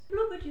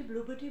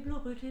Bloopity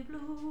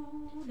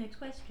blue. Next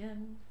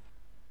question.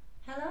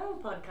 Hello,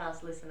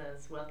 podcast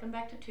listeners. Welcome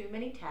back to Too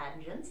Many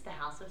Tangents, the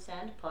House of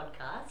Sand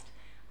podcast.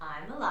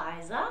 I'm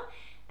Eliza,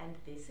 and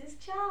this is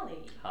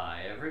Charlie.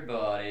 Hi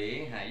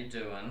everybody, how you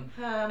doing?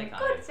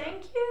 Good,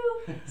 thank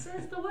you,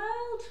 says the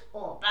world.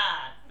 Or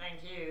bad,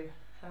 thank you.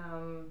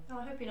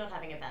 I hope you're not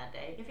having a bad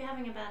day. If you're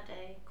having a bad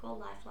day, call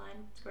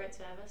Lifeline. It's a great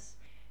service.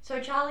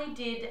 So Charlie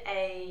did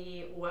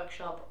a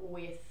workshop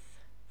with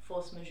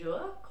Force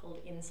Majeure called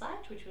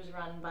Insight, which was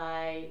run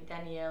by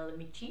Danielle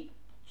Michich,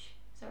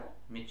 is that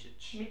right?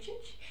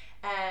 Michich,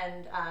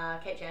 and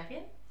Kate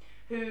Champion,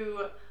 who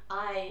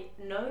I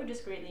know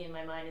discreetly in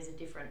my mind is a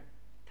different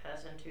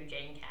person to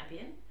Jane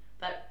Campion,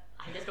 but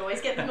I just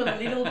always get them a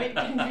little bit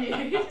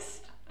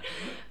confused.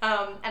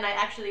 And I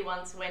actually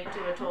once went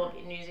to a talk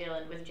in New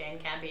Zealand with Jane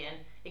Campion,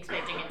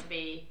 expecting it to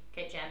be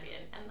Kate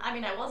Champion. And I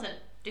mean, I wasn't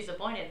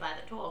disappointed by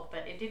the talk,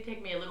 but it did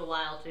take me a little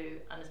while to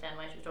understand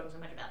why she was talking so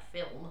much about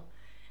film.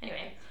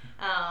 Anyway.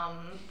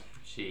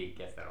 She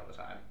gets that all the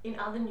time. In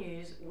other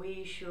news,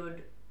 you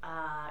should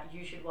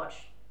watch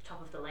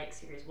Top of the Lake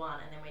Series 1,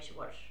 and then we should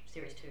watch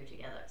Series 2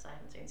 together, because I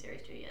haven't seen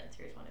Series 2 yet, and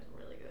Series 1 is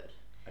really good.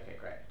 Okay,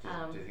 great.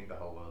 Do you think the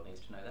whole world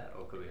needs to know that,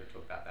 or could we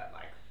talk about that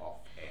like off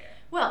air?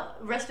 Well,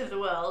 rest of the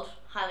world,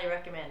 highly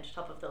recommend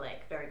Top of the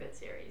Lake. Very good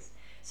series.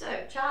 So,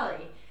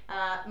 Charlie,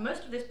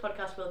 most of this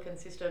podcast will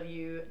consist of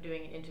you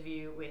doing an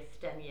interview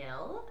with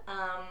Danielle,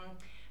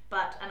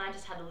 and I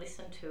just had to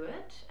listen to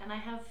it, and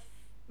I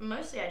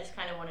just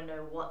kind of want to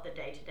know what the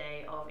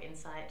day-to-day of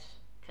Insight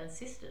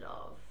consisted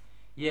of.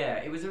 Yeah,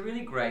 it was a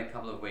really great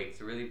couple of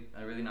weeks, a really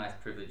nice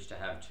privilege to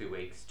have 2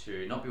 weeks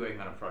to not be working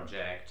on a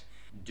project,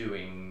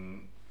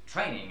 doing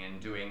training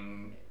and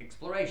doing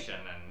exploration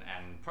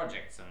and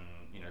projects and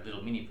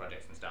little mini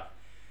projects and stuff.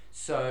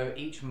 So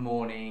each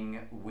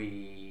morning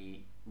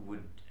we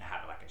would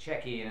have like a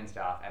check-in and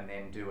stuff, and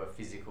then do a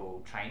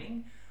physical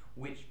training,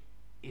 which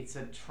it's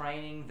a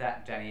training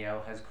that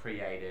Danielle has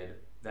created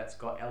that's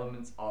got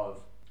elements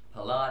of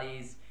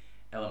Pilates,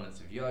 elements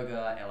of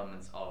yoga,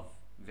 elements of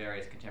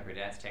various contemporary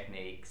dance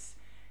techniques,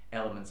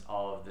 elements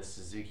of the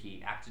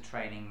Suzuki actor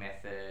training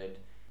method.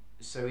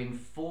 So in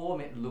form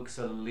it looks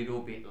a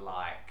little bit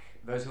like,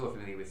 those who are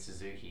familiar with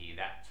Suzuki,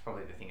 that's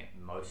probably the thing it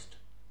most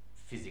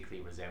physically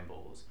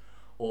resembles,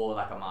 or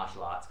like a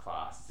martial arts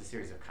class. It's a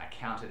series of kind of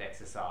counted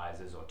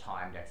exercises or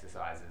timed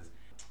exercises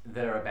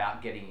that are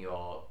about getting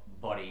your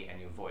body and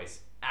your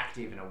voice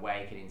active and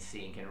awake and in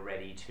sync and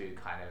ready to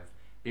kind of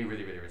be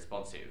really, really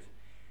responsive.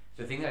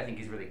 The thing that I think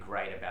is really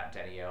great about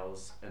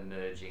Danielle's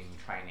emerging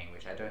training,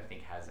 which I don't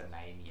think has a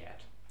name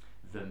yet,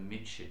 the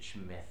Michich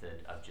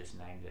method. I've just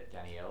named it,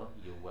 Danielle.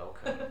 You're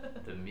welcome.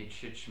 The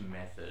Michich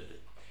method.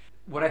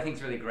 What I think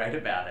is really great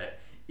about it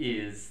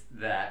is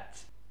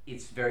that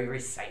it's very,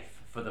 very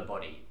safe for the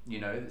body.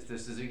 The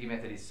Suzuki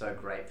method is so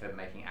great for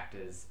making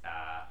actors,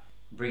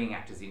 bringing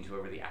actors into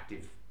a really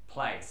active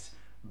place,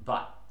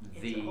 but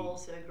it's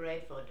also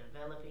great for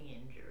developing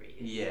injuries.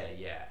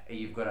 Yeah.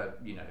 You've got to,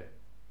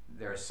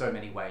 there are so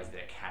many ways that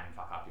it can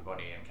fuck up your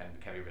body and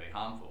can be really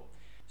harmful.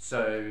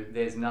 So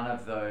there's none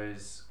of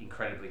those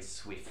incredibly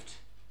swift,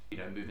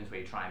 movements where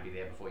you try and be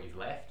there before you've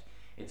left.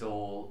 It's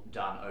all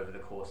done over the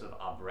course of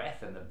our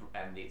breath,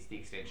 and it's the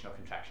extension or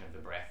contraction of the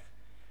breath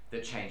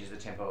that changes the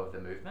tempo of the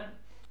movement.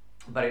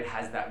 But it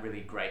has that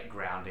really great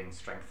grounding,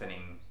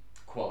 strengthening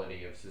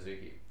quality of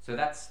Suzuki. So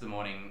that's the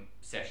morning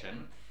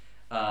session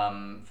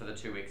for the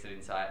 2 weeks at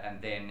Insight,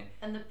 and then...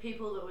 And the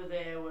people that were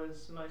there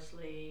was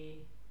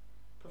mostly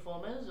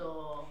performers,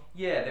 or...?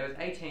 Yeah, there was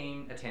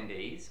 18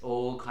 attendees,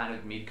 all kind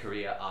of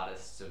mid-career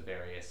artists of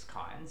various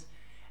kinds.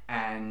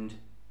 And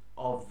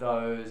of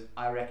those,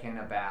 I reckon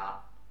it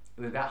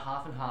was about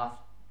half and half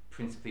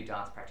principally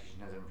dance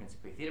practitioners and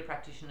principally theatre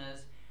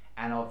practitioners.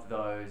 And of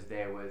those,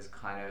 there was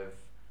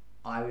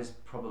I was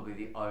probably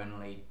the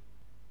only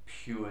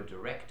pure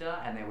director,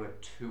 and there were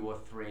 2 or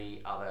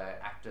 3 other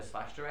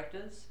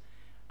actor/directors.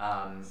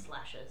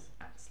 Slashers.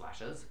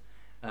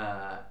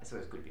 So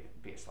it's good to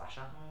be a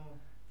slasher.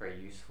 Very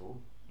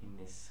useful in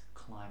this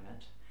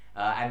climate.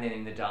 And then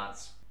in the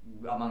dance,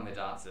 among the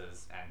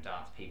dancers and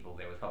dance people,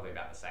 there was probably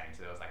about the same.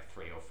 So there was like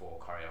 3 or 4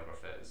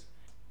 choreographers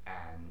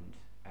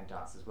and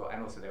dancers as well.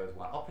 And also there was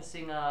 1 opera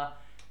singer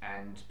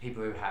and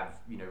people who have,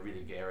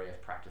 really various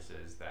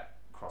practices that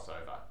cross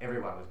over.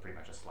 Everyone was pretty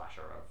much a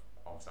slasher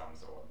of some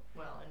sort.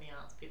 Well, in the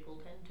arts, people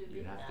tend to be.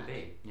 You have to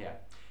be, yeah.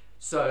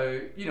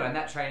 So, and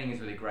that training is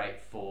really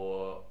great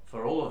for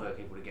all of the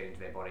people to get into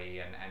their body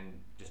and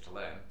just to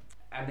learn.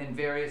 And then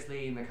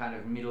variously in the kind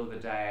of middle of the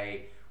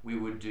day, we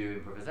would do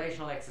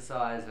improvisational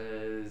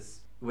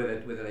exercises, whether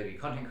they be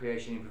content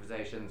creation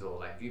improvisations or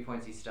like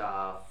viewpointsy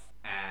stuff.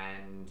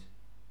 And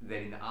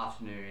then in the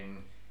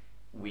afternoon,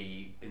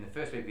 in the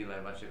first week we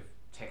learned a bunch of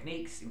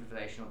techniques,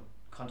 improvisational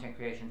content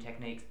creation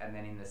techniques, and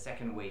then in the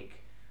second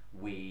week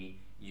we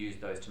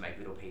used those to make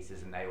little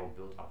pieces, and they all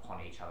built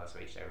upon each other. So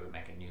each day we would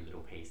make a new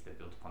little piece that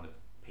built upon the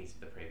piece of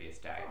the previous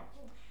day. Oh,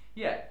 cool.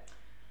 Yeah.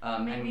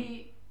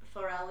 Maybe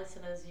for our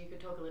listeners, you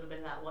could talk a little bit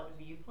about what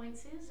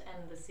Viewpoints is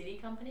and the City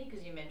Company,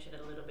 because you mentioned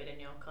it a little bit in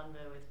your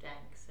convo with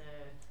Dank. So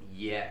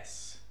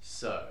Yes.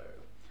 So,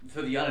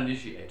 for the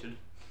uninitiated,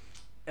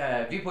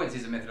 Viewpoints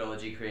is a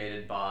methodology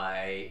created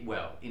by,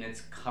 well, in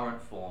its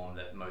current form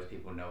that most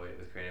people know it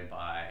was created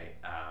by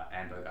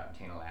Anne Bogart and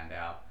Tina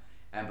Landau.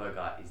 Anne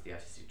Bogart is the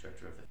artistic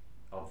director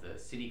of the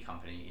City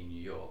Company in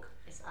New York.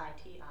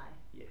 SITI.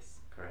 Yes,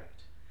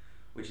 correct.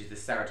 Which is the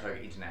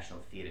Saratoga International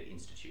Theatre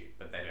Institute,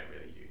 but they don't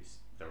really use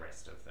the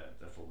rest of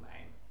the full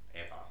name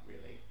ever,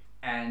 really.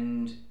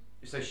 And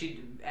so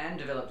Anne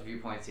developed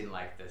Viewpoints in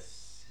like the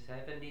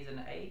 70s and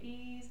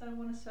 80s, I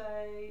want to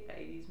say,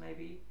 80s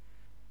maybe.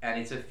 And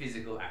it's a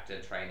physical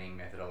actor training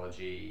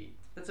methodology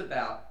that's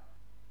about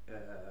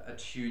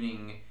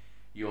attuning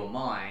your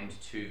mind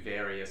to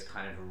various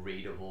kind of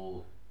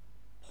readable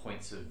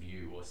points of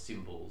view or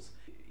symbols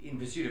in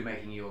pursuit of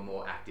making you a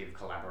more active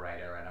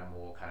collaborator and a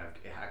more kind of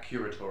a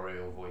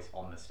curatorial voice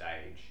on the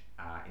stage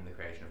in the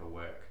creation of a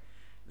work.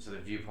 So the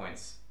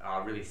viewpoints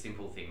are really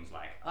simple things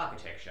like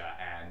architecture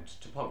and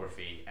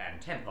topography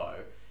and tempo,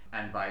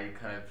 and by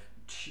kind of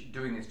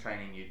doing this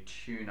training you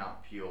tune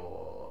up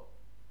your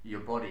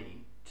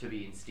body to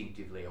be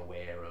instinctively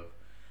aware of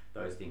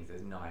those things.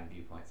 There's 9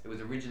 viewpoints. It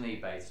was originally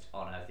based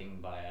on a thing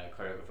by a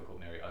choreographer called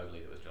Mary Ogley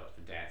that was developed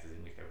for dancers,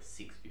 in which there were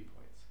 6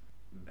 viewpoints,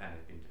 and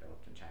has been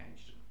developed and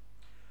changed. And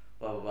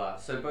blah blah blah.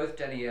 So both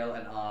Danielle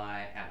and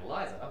I and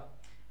Eliza,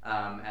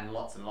 and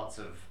lots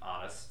of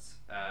artists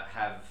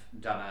have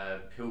done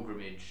a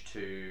pilgrimage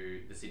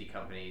to the City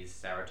Company's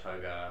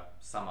Saratoga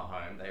summer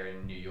home. They're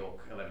in New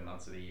York 11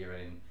 months of the year,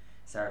 and in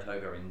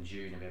Saratoga in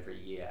June of every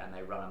year, and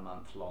they run a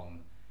month-long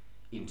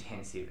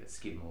intensive at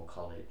Skidmore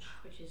College.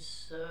 Which is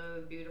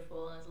so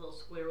beautiful, and there's little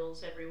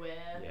squirrels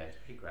everywhere. Yeah, it's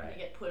pretty great. And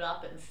you get put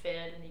up and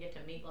fed, and you get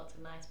to meet lots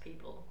of nice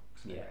people.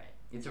 It's really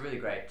great. It's a really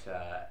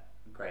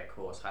great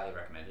course, highly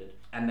recommended.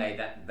 And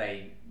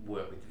they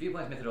work with the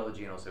Viewpoints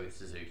methodology and also with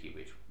Suzuki,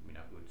 which we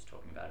were just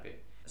talking about a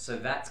bit. So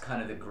that's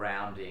kind of the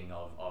grounding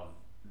of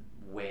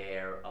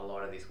where a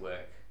lot of this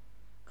work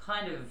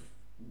kind of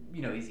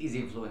is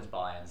influenced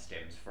by and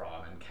stems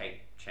from, and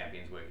Kate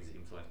Champion's work is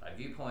influenced by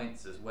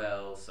Viewpoints as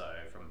well, so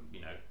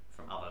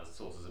from other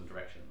sources and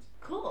directions.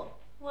 Cool.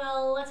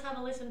 Well, let's have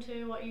a listen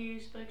to what you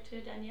spoke to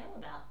Danielle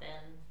about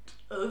then.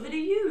 Over to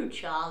you,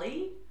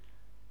 Charlie.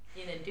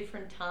 In a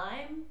different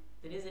time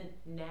that isn't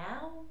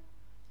now.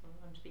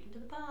 I'm speaking to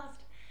the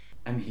past.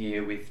 I'm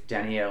here with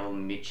Danielle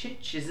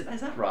Mičić. Is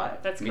that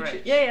right? That's Mičić?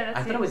 correct. Yeah, that's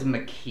I thought it was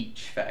Makic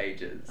for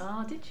ages.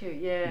 Oh, did you?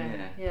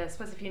 Yeah. I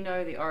suppose if you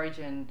know the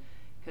origin,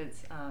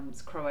 because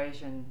it's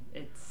Croatian,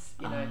 it's,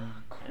 and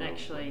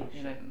actually,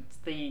 it's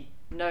the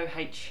no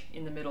H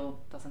in the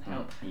middle doesn't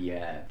help.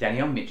 Yeah.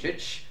 Danielle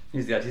Mičić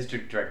is the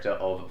artistic director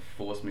of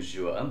Force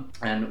Majeure,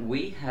 and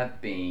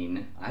I've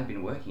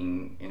been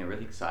working in a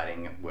really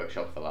exciting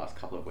workshop for the last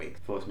couple of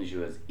weeks, Force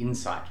Majeure's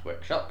Insight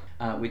workshop,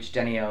 which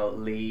Danielle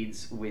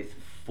leads with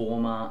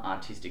former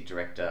artistic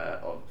director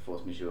of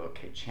Force Majeure,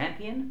 Kate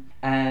Champion,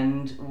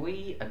 and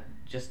we are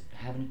just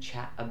having a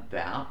chat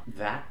about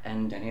that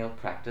and Danielle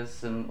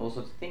practice and all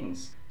sorts of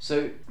things.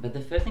 But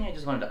the first thing I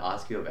just wanted to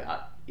ask you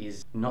about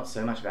is not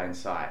so much about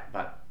Insight,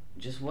 but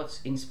just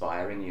what's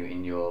inspiring you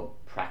in your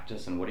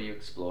practice, and what are you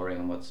exploring,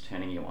 and what's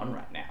turning you on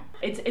right now?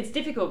 It's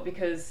difficult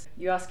because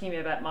you're asking me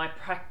about my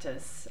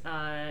practice,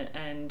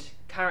 and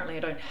currently I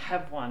don't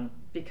have one,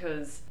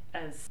 because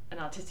as an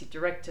artistic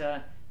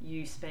director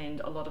you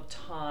spend a lot of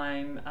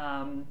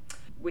time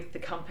with the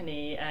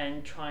company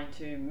and trying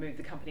to move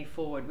the company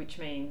forward, which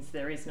means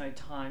there is no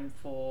time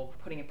for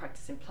putting a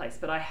practice in place.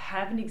 But I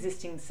have an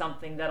existing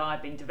something that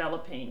I've been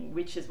developing,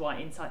 which is why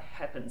Insight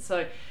happens.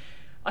 So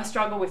I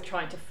struggle with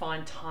trying to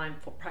find time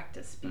for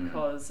practice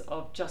because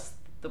of just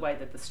the way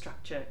that the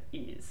structure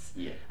is.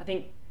 Yeah. I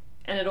think,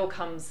 and it all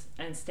comes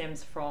and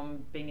stems from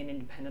being an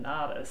independent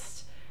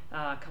artist.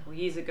 A couple of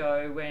years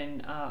ago,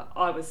 when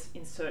I was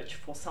in search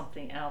for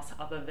something else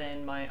other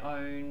than my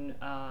own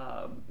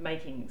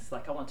makings.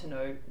 Like, I want to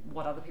know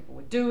what other people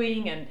were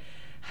doing and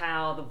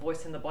how the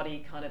voice and the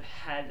body kind of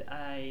had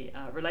a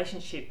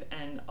relationship,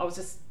 and I was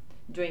just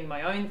doing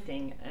my own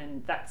thing.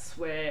 And that's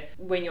where,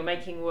 when you're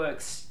making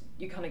works,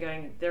 you're kind of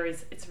going,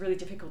 it's really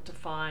difficult to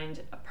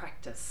find a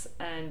practice.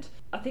 And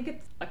I think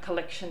it's a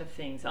collection of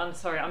things. I'm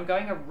sorry, I'm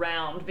going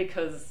around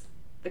because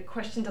the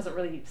question doesn't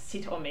really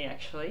sit on me,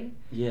 actually.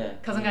 Yeah.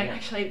 Because I'm going,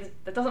 actually,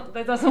 that doesn't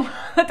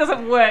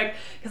work.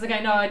 Because I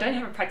go, no, I don't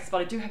have a practice, but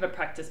I do have a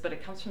practice, but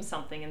it comes from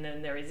something, and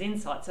then there is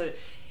Insight. So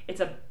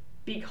it's a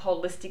big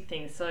holistic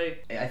thing. So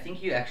I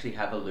think you actually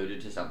have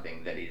alluded to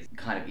something that is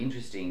kind of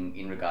interesting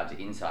in regard to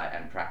Insight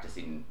and practice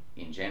in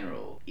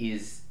general,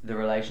 is the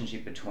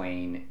relationship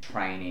between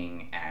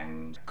training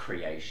and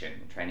creation,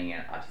 training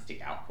and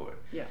artistic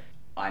output. Yeah.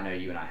 I know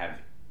you and I have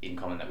in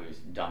common that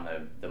we've done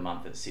the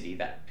month at City,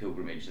 that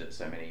pilgrimage that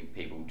so many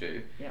people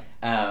do. Yeah.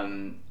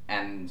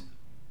 And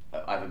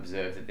I've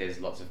observed that there's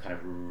lots of kind of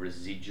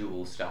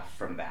residual stuff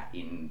from that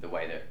in the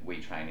way that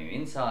we train in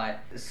Insight.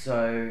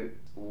 So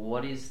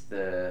what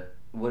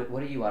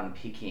are you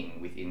unpicking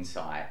with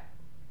Insight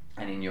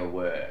and in your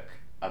work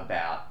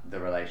about the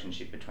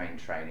relationship between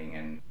training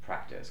and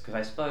practice? Because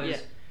I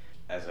suppose,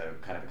 as a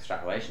kind of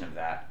extrapolation of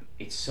that,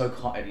 it's so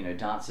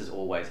dancers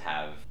always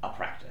have a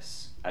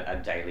practice, a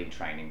daily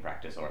training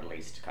practice, or at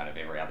least kind of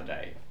every other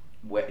day,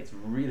 where it's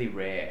really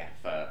rare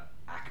for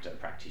actor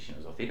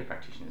practitioners or theatre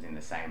practitioners in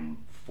the same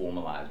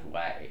formalized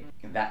way.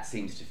 That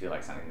seems to feel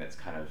like something that's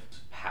kind of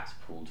perhaps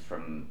pulled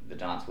from the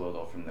dance world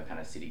or from the kind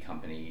of city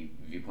company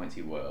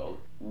viewpointy world.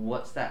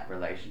 What's that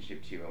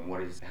relationship to you,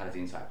 and how does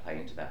Insight play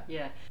into that?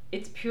 Yeah,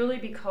 it's purely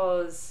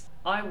because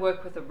I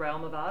work with a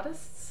realm of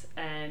artists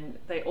and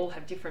they all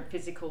have different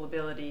physical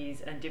abilities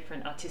and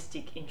different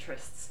artistic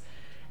interests.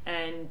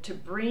 And to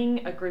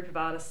bring a group of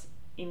artists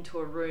into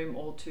a room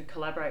or to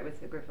collaborate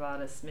with a group of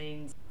artists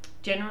means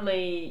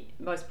generally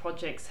most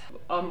projects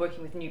I'm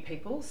working with new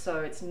people, so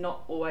it's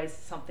not always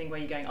something where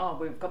you're going, oh,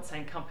 we've got the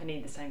same company,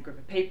 the same group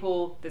of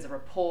people, there's a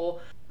rapport.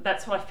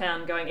 That's what I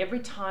found going, every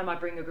time I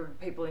bring a group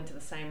of people into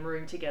the same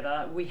room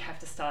together, we have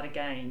to start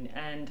again.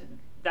 And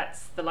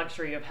that's the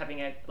luxury of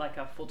having a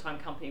full-time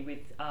company with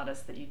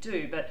artists that you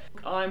do. But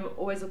I'm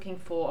always looking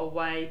for a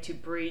way to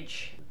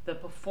bridge the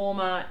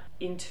performer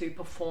into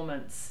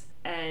performance.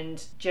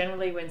 And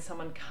generally when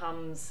someone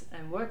comes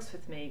and works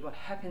with me, what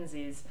happens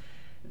is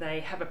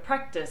they have a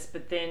practice,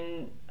 but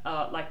then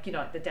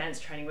the dance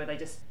training where they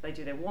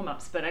do their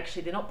warm-ups, but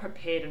actually they're not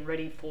prepared and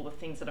ready for the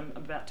things that I'm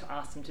about to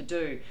ask them to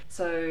do.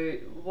 So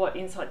what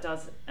Insight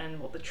does and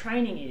what the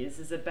training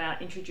is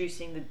about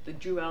introducing the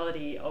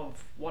duality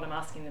of what I'm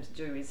asking them to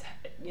do is,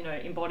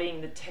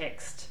 embodying the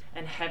text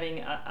and having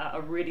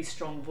a really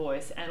strong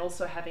voice, and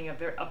also having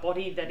a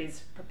body that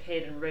is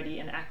prepared and ready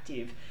and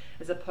active,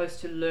 as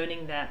opposed to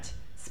learning that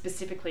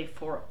specifically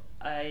for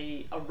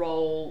a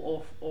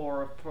role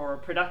or for a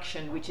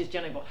production, which is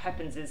generally what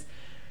happens is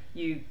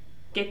you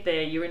get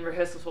there, you're in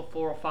rehearsals for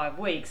 4 or 5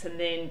 weeks, and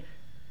then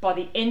by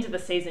the end of the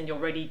season you're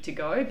ready to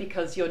go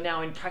because you're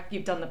now in practice,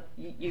 you've done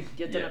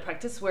a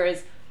practice.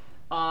 Whereas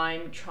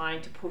I'm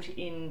trying to put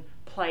in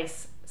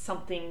place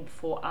something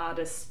for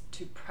artists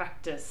to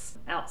practice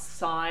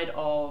outside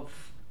of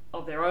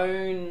their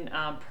own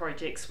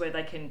projects, where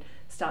they can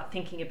start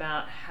thinking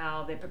about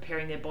how they're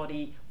preparing their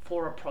body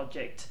for a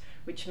project,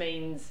 which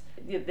means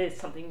there's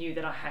something new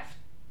that I have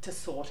to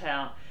sort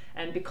out.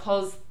 And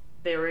because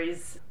there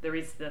is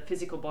the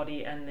physical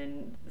body and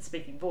then the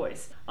speaking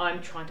voice,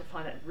 I'm trying to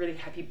find that really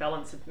happy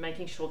balance of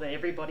making sure that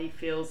everybody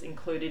feels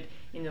included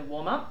in the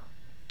warm-up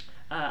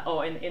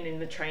or in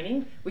the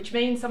training, which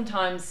means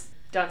sometimes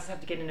dancers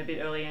have to get in a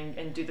bit early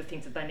and do the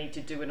things that they need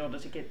to do in order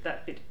to get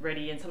that bit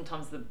ready, and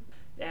sometimes the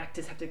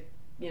actors have to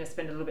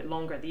spend a little bit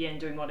longer at the end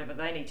doing whatever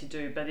they need to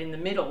do. But in the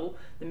middle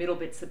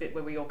bit's the bit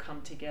where we all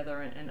come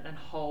together and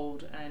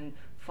hold and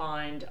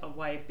find a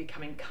way of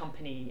becoming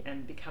company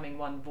and becoming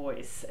one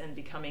voice and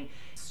becoming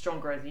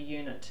stronger as a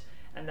unit.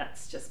 And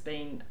that's just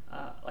been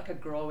like a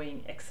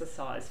growing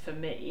exercise for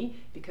me,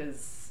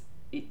 because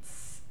it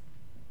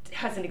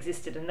hasn't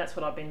existed, and that's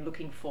what I've been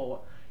looking for.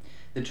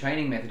 The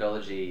training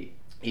methodology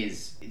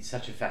is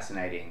such a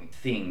fascinating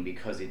thing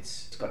because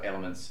it's got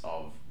elements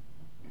of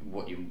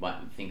what you might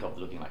think of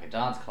looking like a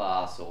dance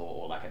class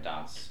or like a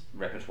dance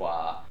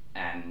repertoire,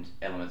 and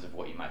elements of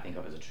what you might think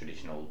of as a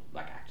traditional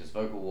like actor's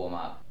vocal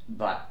warm-up,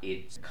 but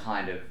it's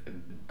kind of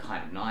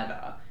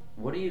neither.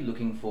 What are you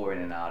looking for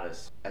in an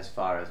artist as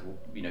far as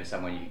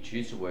someone you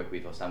choose to work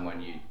with, or someone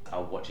you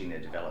are watching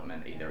their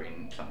development either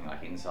in something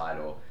like Insight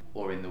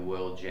or in the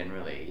world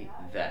generally,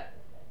 that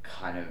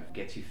kind of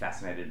gets you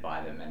fascinated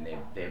by them and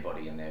their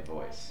body and their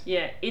voice?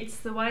 Yeah, it's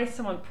the way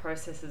someone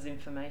processes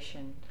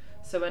information.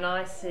 So when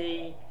I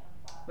see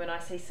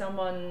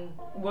someone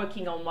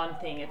working on one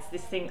thing, it's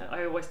this thing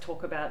I always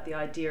talk about, the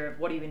idea of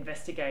what are you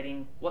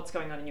investigating, what's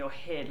going on in your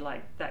head,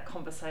 like that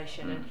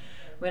conversation. And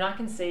when I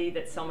can see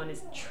that someone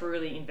is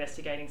truly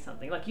investigating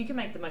something, like you can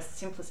make the most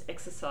simplest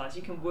exercise,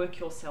 you can work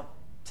yourself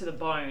to the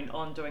bone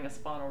on doing a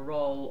spinal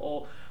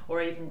roll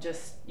or even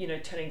just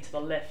turning to the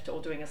left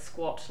or doing a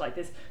squat. Like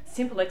there's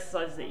simple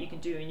exercises that you can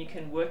do, and you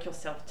can work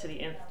yourself to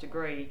the nth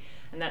degree,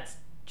 and that's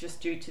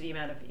just due to the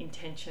amount of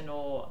intention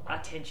or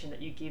attention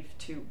that you give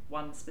to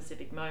one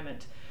specific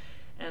moment.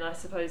 And I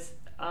suppose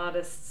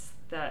artists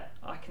that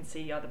I can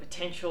see either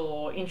potential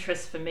or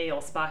interest for me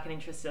or spark an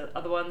interest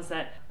are the ones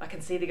that I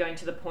can see they're going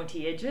to the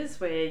pointy edges,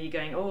 where you're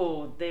going,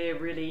 oh,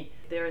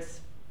 they're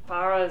as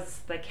far as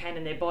they can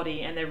in their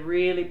body and they're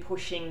really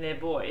pushing their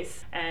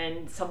voice,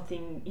 and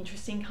something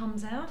interesting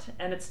comes out.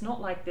 And it's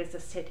not like there's a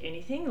set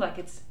anything, like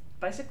it's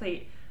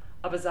basically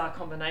a bizarre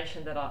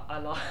combination that I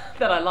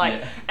like.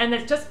 Yeah. And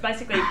it's just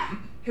basically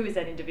who is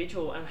that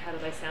individual and how do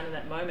they sound in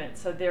that moment.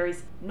 So there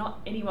is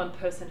not any one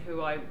person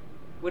who I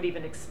would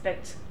even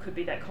expect could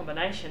be that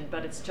combination,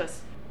 but it's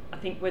just, I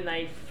think when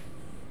they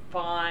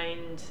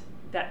find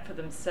that for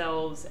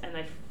themselves and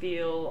they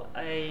feel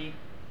a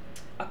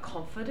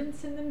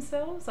confidence in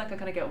themselves, like I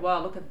kind of go,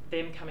 wow, look at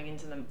them coming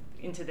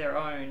into their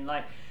own.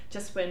 Like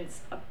just when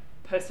a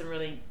person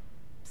really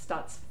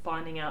starts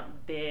finding out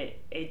their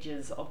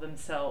edges of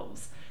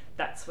themselves,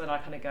 that's when I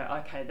kind of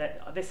go, okay,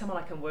 there's someone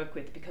I can work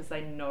with, because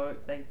they know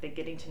they're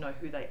getting to know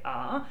who they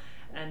are,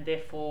 and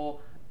therefore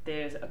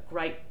there's a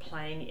great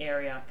playing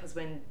area. Because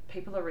when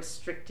people are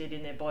restricted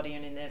in their body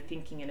and in their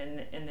thinking and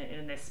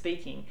in their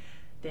speaking,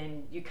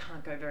 then you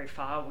can't go very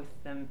far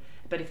with them.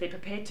 But if they're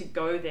prepared to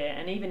go there,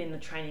 and even in the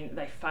training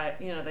they fail,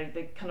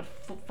 they kind of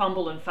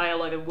fumble and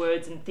fail over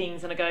words and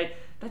things, and I go,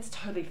 that's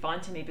totally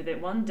fine to me, but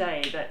then one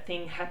day that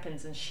thing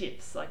happens and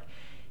shifts. Like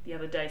the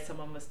other day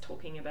someone was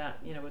talking about,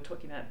 we're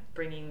talking about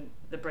bringing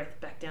the breath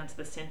back down to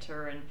the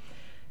center, and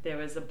there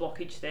was a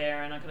blockage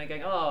there, and I kind of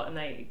going, oh, and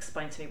they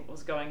explained to me what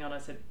was going on. I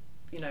said,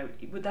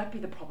 would that be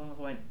the problem?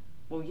 I went,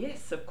 well,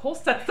 yes, of course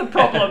that's the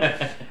problem.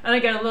 And I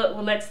go,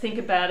 well, let's think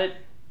about it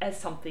as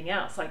something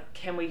else. Like,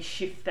 can we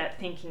shift that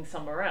thinking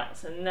somewhere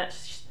else? And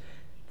that's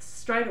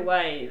straight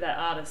away, that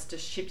artist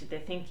just shifted their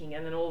thinking,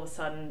 and then all of a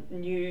sudden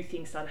new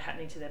things started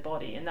happening to their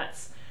body. And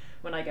that's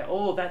when I go,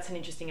 oh, that's an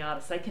interesting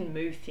artist. They can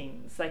move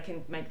things, they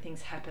can make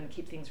things happen,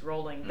 keep things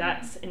rolling.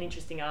 That's an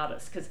interesting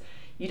artist, because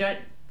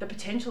the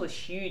potential is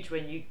huge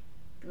when you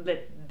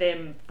let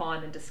them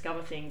find and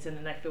discover things, and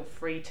then they feel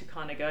free to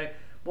kind of go,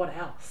 what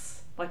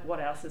else? Like, what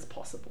else is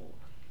possible?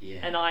 Yeah.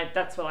 And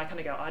that's what I kind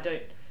of go,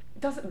 it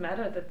doesn't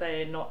matter that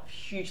they're not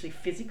hugely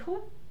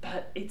physical,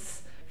 but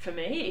for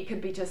me, it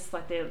could be just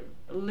like their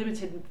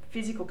limited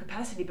physical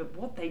capacity, but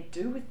what they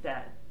do with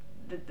that,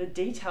 the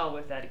detail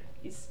with that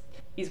is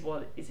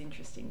what is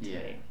interesting to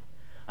me.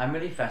 I'm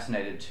really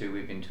fascinated too.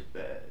 We've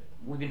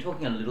been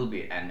talking a little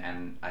bit,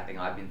 and I think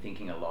I've been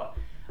thinking a lot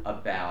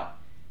about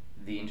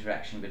the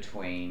interaction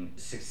between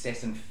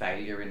success and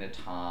failure in a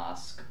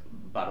task,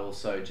 but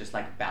also just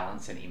like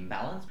balance and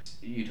imbalance.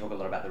 You talk a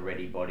lot about the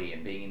ready body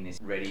and being in this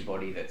ready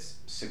body that's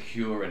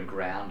secure and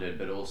grounded,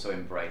 but also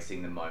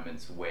embracing the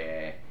moments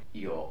where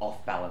you're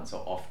off balance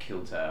or off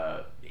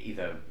kilter,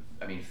 either,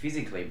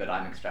 physically, but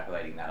I'm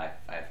extrapolating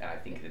that. I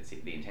think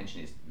the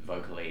intention is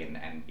vocally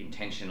and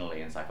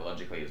intentionally and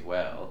psychologically as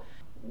well.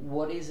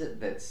 What is it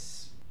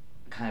that's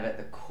kind of at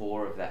the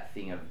core of that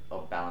thing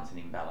of balance and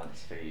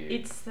imbalance for you?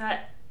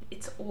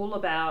 It's all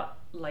about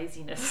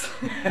laziness.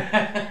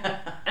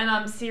 And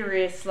I'm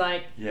serious,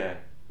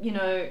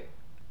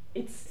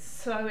 it's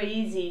so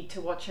easy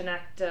to watch an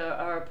actor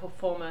or a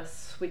performer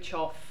switch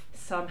off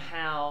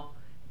somehow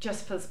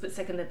just for the split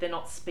second that they're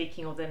not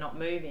speaking or they're not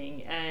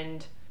moving.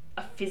 And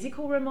a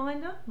physical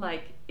reminder,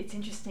 it's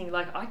interesting,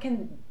 I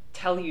can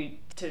tell you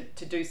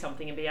to do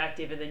something and be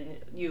active, and then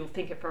you'll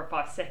think it for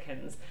 5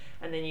 seconds,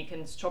 and then you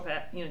can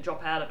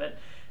drop out of it.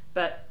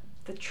 But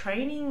the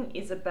training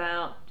is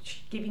about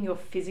giving you a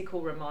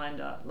physical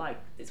reminder.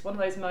 It's one of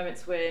those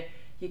moments where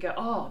you go,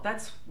 oh,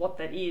 that's what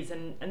that is.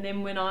 And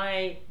then when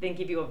I then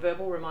give you a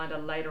verbal reminder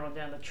later on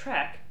down the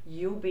track,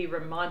 you'll be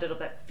reminded of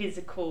that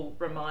physical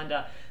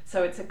reminder.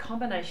 So it's a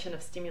combination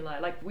of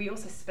stimuli. We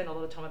also spend a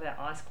lot of time with our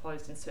eyes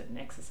closed in certain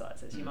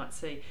exercises, you might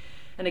see.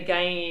 And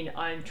again,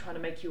 I'm trying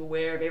to make you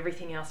aware of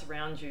everything else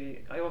around you.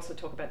 I also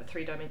talk about the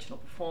 3-dimensional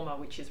performer,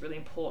 which is really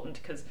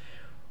important because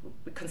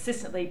we're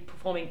consistently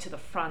performing to the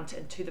front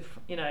and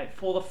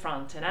for the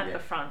front and at the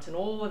front and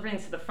all the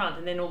things to the front,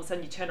 and then all of a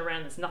sudden you turn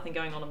around, there's nothing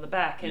going on in the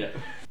back. And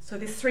so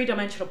this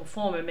 3-dimensional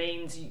performer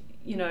means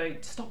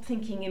stop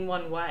thinking in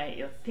one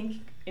way, think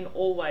in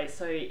all ways.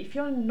 So if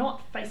you're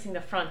not facing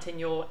the front and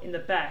you're in the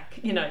back,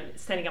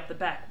 standing up the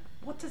back,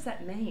 what does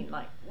that mean?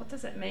 What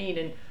does that mean?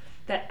 And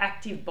that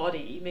active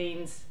body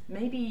means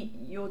maybe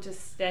you're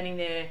just standing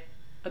there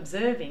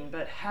observing,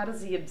 but how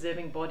does the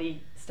observing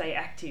body stay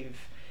active,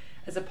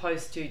 as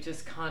opposed to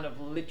just kind of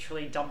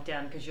literally dump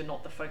down because you're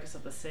not the focus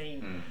of the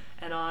scene.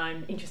 And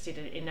I'm interested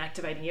in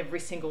activating every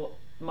single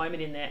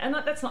moment in there. And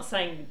that's not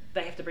saying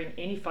they have to bring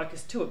any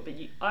focus to it, but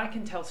I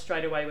can tell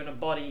straight away when a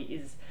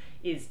body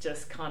is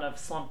just kind of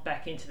slumped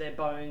back into their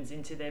bones,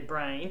 into their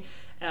brain,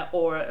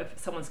 or if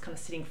someone's kind of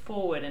sitting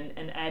forward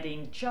and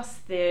adding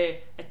just their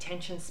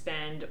attention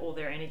span or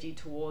their energy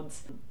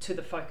to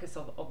the focus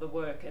of the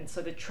work. And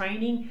so the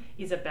training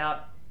is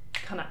about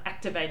kind of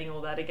activating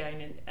all that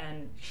again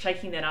and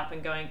shaking that up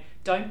and going,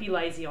 don't be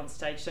lazy on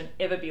stage, don't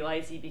ever be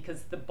lazy,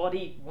 because the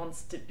body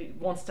wants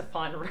to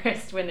find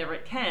rest whenever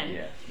it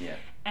can.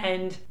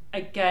 And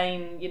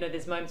again,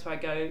 there's moments where I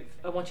go,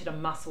 I want you to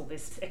muscle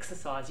this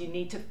exercise. You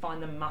need to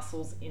find the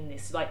muscles in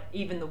this.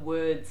 Even the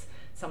words,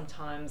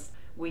 sometimes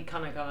we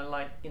kind of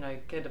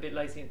get a bit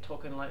lazy and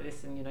talking like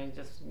this and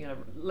just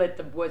let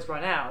the words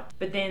run out.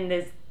 But then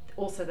there's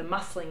also the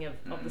muscling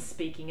of the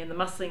speaking and the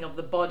muscling of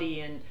the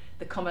body and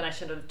the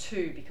combination of the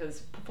two,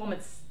 because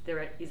performance,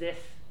 there is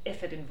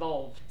effort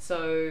involved.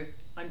 So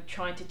I'm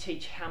trying to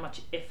teach how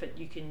much effort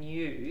you can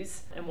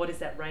use and what is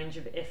that range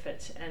of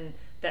effort. And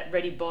that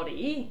ready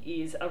body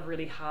is a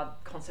really hard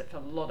concept for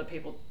a lot of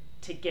people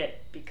to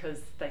get,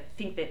 because they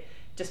think that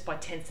just by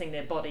tensing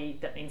their body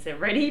that means they're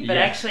ready, but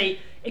actually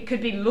it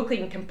could be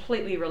looking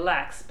completely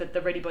relaxed, but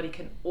the ready body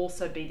can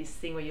also be this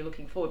thing where you're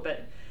looking forward.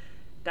 But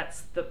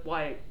that's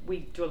why we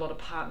do a lot of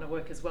partner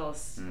work as well,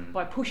 as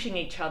by pushing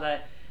each other.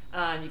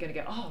 You're going to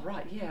go, oh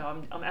right, yeah,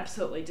 I'm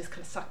absolutely just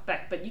kind of sucked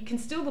back, but you can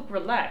still look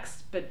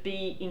relaxed but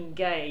be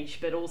engaged.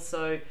 But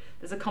also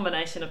there's a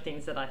combination of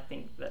things that I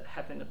think that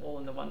happen all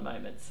in the one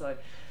moment. So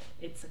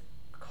it's a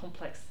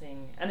complex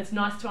thing, and it's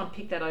nice to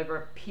unpick that over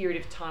a period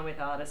of time with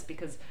artists,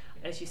 because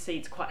as you see,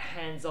 it's quite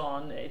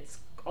hands-on. It's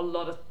a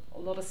lot of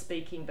lot of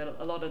speaking, but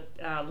a lot of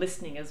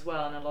listening as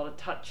well, and a lot of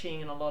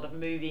touching, and a lot of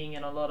moving,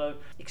 and a lot of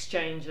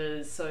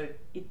exchanges. So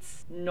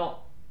it's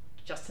not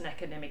just an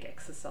academic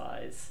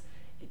exercise,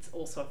 it's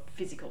also a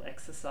physical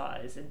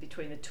exercise. And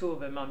between the two of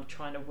them, I'm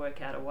trying to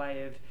work out a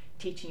way of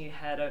teaching you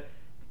how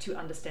to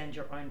understand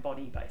your own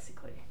body,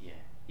 basically.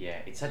 Yeah.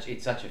 It's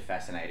such a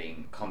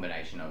fascinating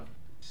combination of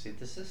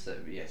synthesis.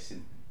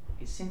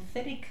 Is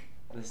synthetic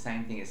the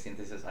same thing as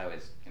synthesis?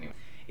 Anyway.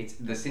 It's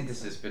the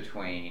synthesis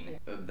between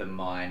the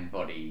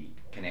mind-body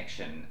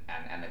connection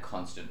and the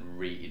constant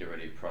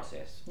reiterative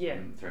process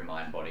through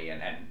mind-body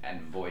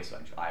and voice,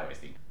 which I always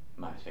think,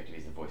 my perspective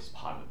is the voice is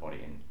part of the body,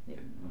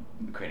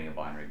 and creating a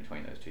binary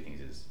between those two things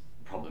is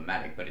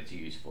problematic, but it's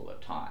useful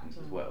at times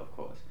as well, of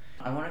course.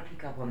 I want to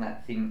pick up on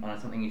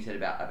something you said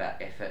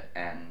about effort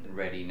and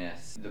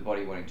readiness, the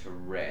body wanting to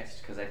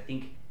rest, because I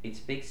think it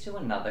speaks to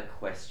another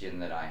question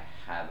that I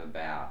have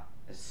about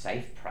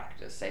safe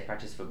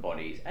practice for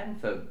bodies and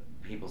for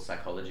people's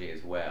psychology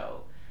as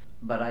well.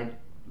 But how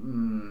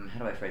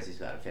do I phrase this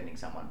without offending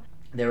someone?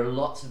 There are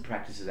lots of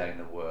practices out in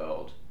the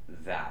world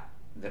that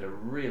are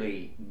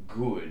really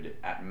good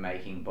at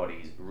making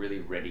bodies really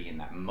ready in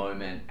that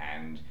moment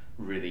and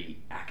really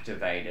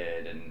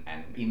activated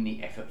and in the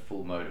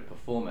effortful mode of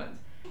performance,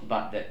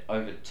 but that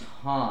over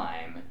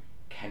time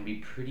can be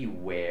pretty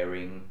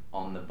wearing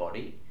on the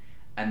body.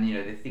 And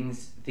the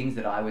things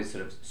that I was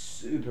sort of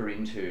super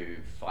into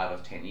 5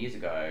 or 10 years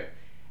ago,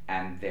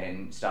 and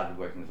then started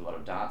working with a lot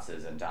of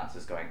dancers, and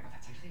dancers going, oh,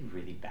 that's actually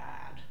really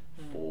bad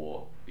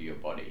for your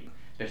body,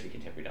 especially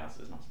contemporary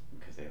dancers, not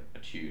because they're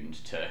attuned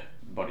to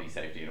body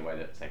safety in a way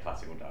that, say,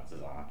 classical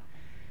dancers aren't.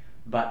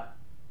 But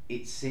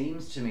it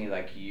seems to me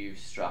like you've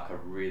struck a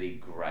really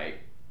great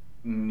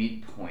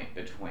midpoint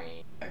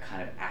between a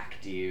kind of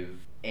active,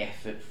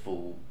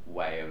 effortful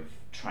way of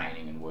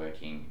training and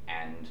working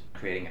and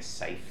creating a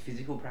safe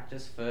physical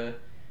practice for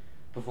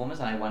performers.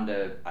 And I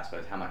wonder, I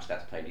suppose, how much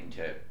that's played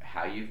into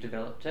how you've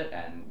developed it,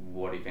 and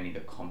what, if any, the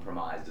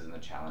compromises and the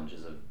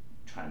challenges of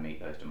trying to meet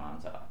those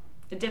demands are.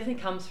 It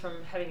definitely comes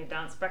from having a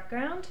dance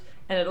background,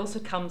 and it also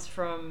comes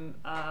from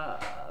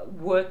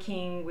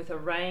working with a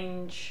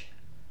range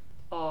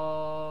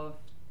of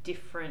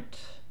different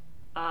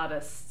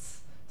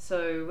artists.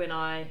 So when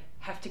I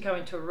have to go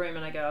into a room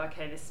and I go,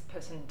 okay, this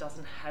person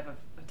doesn't have a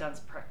dance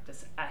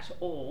practice at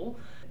all,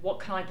 what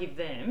can I give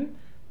them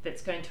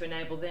that's going to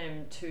enable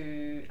them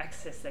to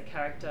access their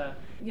character?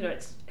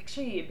 It's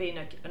actually been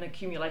an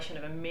accumulation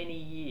over many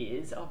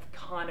years of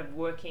kind of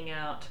working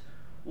out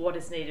what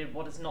is needed,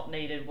 what is not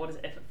needed, what is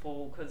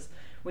effortful, because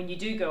when you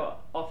do go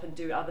off and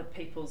do other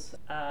people's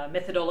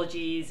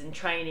methodologies and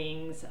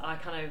trainings, I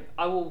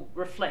will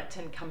reflect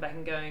and come back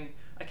and going,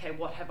 okay,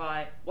 what have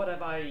I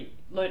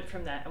learned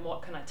from that, and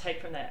what can I take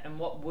from that, and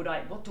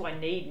what do I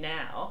need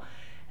now?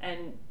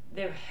 And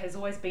there has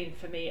always been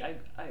for me a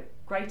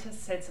greater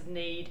sense of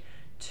need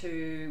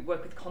to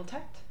work with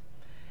contact,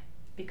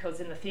 because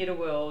in the theatre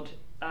world,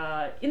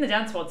 in the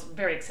dance world, it's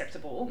very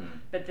acceptable,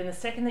 but then the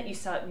second that you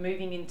start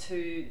moving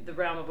into the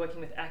realm of working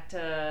with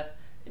actor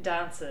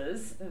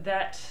dancers,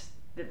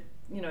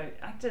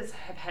 actors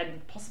have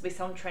had possibly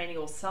some training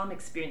or some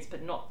experience,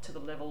 but not to the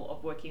level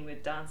of working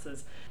with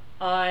dancers.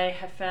 I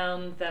have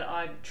found that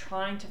I'm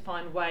trying to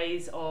find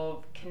ways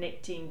of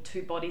connecting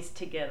two bodies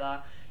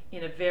together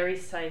in a very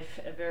safe,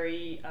 a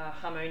very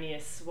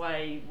harmonious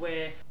way,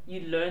 where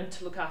you learn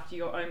to look after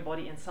your own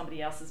body and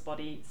somebody else's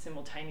body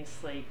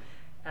simultaneously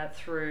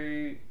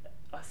through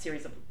a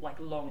series of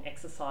long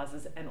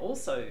exercises, and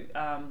also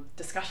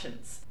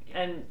discussions.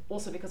 And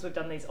also because we've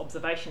done these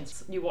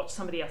observations, you watch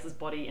somebody else's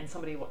body and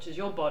somebody watches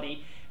your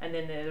body, and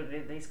then there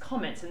are these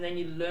comments, and then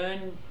you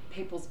learn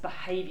people's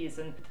behaviours,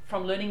 and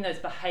from learning those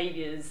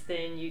behaviours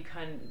then you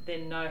can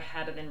then know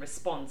how to then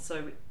respond.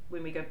 So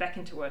when we go back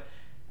into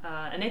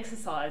an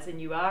exercise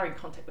and you are in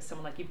contact with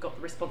someone, you've got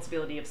the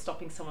responsibility of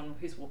stopping someone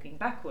who's walking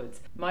backwards.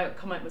 My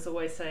comment was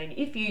always saying,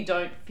 if you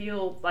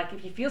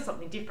feel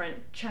something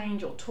different,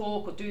 change or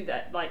talk or do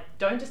that.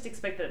 Don't just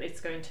expect that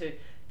it's going to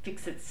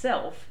fix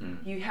itself.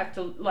 You have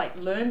to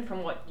learn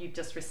from what you've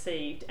just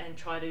received and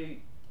try to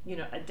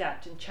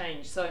adapt and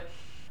change. So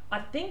I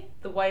think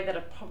the way that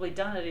I've probably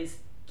done it is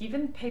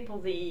given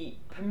people the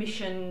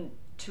permission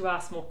to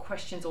ask more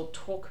questions or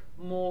talk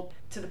more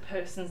to the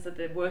persons that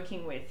they're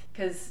working with.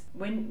 Because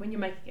when you're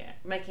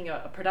making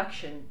a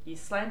production, you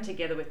slam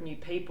together with new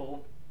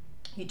people,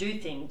 you do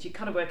things, you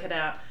kind of work it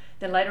out.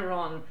 Then later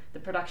on, the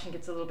production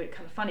gets a little bit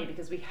kind of funny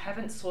because we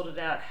haven't sorted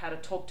out how to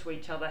talk to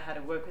each other, how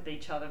to work with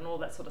each other, and all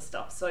that sort of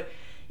stuff. So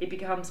it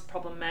becomes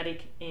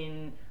problematic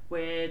in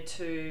where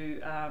to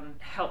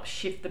help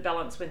shift the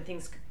balance when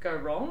things go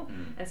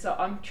wrong. And so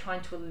I'm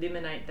trying to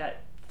eliminate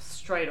that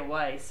straight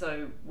away.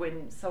 So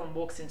when someone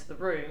walks into the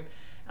room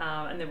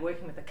and they're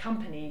working with a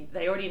company,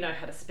 they already know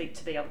how to speak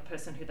to the other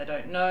person who they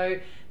don't know.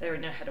 They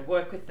already know how to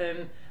work with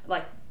them.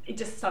 It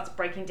just starts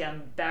breaking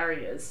down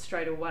barriers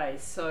straight away.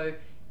 So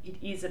it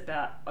is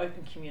about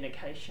open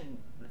communication.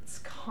 It's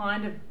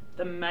kind of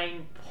the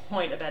main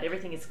point about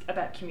everything, is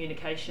about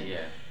communication.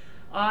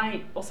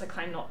 I also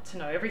claim not to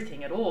know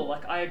everything at all.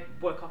 I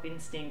work off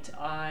instinct.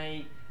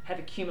 I have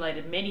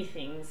accumulated many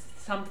things.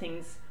 Some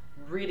things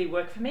really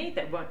work for me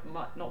that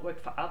might not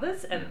work for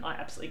others, and I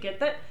absolutely get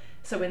that.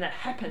 So when that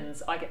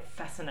happens, I get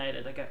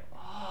fascinated. I go,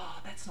 oh,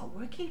 that's not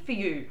working for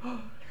you.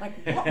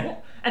 Like,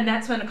 what? And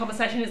that's when the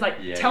conversation is like,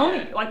 tell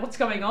me, like, what's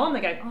going on?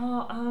 They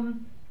go,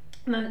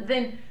 and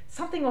then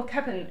something will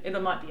happen.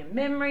 It might be a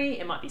memory,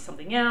 it might be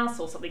something else,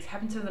 or something's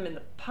happened to them in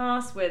the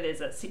past where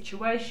there's a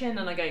situation,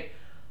 and I go,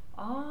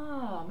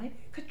 maybe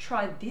I could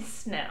try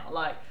this now.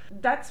 Like,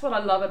 that's what I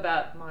love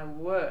about my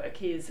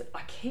work, is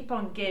I keep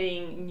on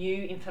getting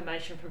new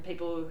information from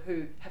people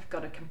who have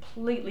got a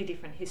completely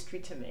different history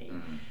to me.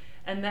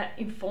 And that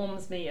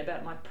informs me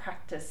about my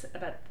practice,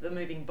 about the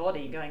moving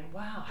body, going,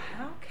 wow,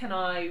 how can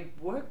I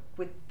work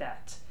with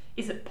that?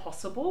 Is it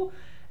possible?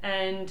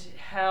 And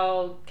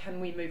how can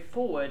we move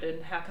forward?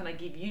 And how can I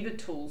give you the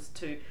tools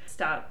to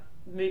start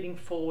moving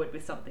forward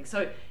with something?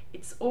 So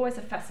it's always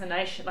a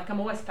fascination. Like, I'm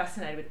always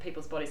fascinated with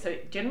people's bodies. So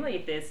generally,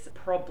 if there's a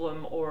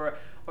problem or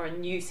a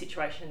new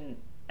situation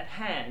at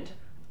hand,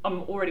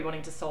 I'm already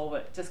wanting to solve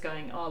it, just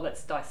going,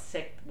 let's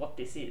dissect what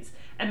this is.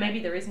 And maybe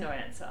there is no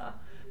answer,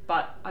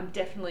 but I'm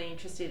definitely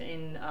interested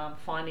in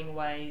finding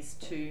ways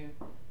to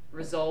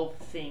resolve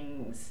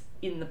things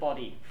in the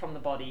body, from the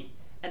body,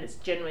 and it's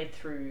generally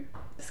through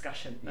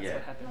discussion. That's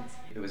what happens.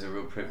 It was a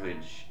real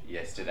privilege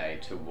yesterday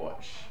to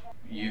watch.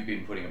 You've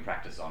been putting a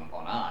practice on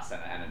us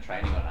and a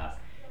training on us,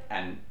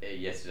 and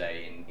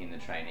yesterday in the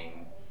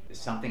training,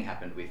 something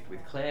happened with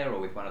Claire or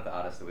with one of the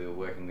artists that we were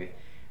working with,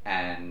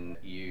 and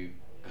you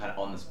kind of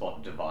on the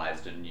spot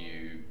devised a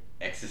new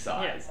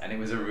exercise, and it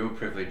was a real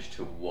privilege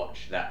to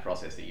watch that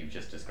process that you've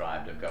just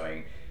described of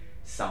going,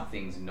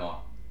 something's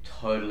not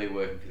totally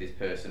working for this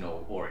person,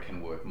 or it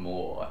can work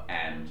more,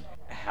 and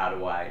how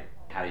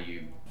do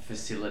you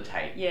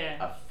facilitate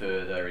a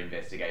further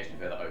investigation,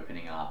 further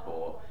opening up,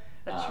 or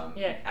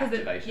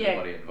activation of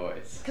body and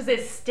voice? Because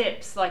there's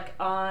steps. Like,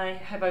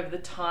 I have over the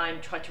time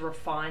tried to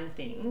refine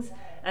things,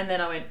 and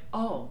then I went,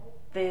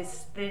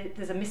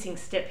 there's a missing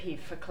step here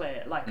for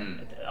Claire. Like,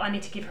 I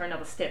need to give her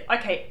another step.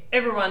 Okay,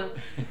 everyone,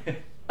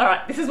 all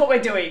right, this is what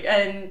we're doing.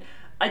 And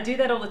I do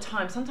that all the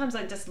time. Sometimes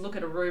I just look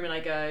at a room and I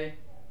go,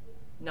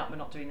 no, we're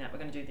not doing that. We're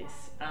going to do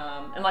this.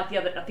 And like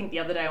I think the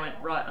other day I went,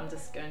 right, I'm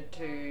just going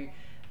to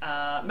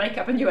make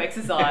up a new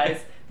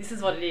exercise. This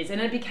is what it is. And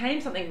it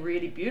became something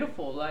really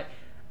beautiful. Like,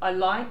 I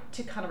like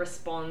to kind of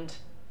respond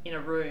in a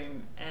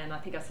room. And I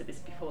think I said this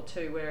before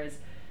too, whereas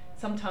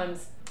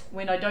sometimes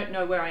when I don't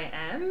know where I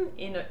am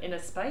in a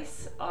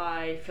space,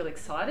 I feel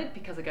excited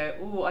because I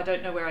go, I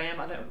don't know where I am.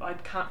 I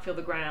can't feel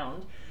the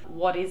ground.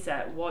 What is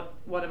that?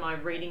 What am I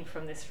reading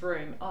from this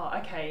room?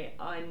 Okay,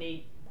 I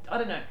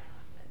don't know.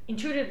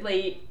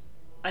 Intuitively,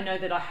 I know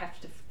that I have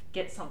to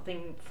get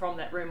something from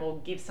that room or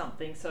give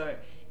something. So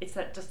it's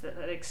that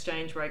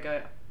exchange where I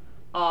go,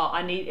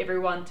 I need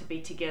everyone to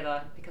be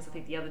together, because I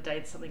think the other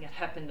day something had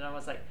happened and I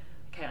was like,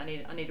 okay,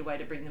 I need a way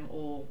to bring them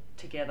all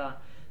together.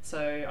 So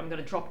I'm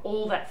going to drop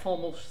all that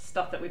formal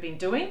stuff that we've been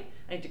doing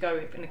and to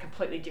go in a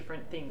completely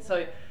different thing.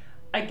 So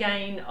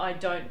again,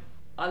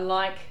 I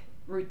like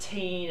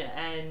routine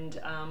and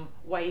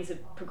ways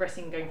of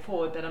progressing and going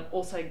forward, but I'm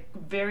also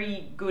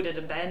very good at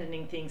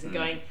abandoning things and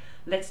going,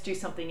 let's do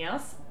something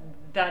else.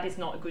 That is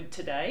not good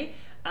today.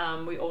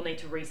 We all need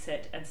to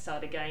reset and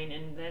start again,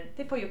 and then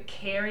therefore you're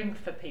caring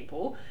for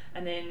people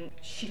and then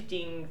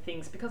shifting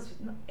things, because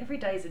every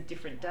day is a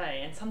different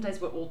day, and some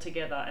days we're all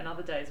together and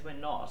other days we're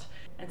not,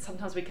 and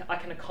sometimes I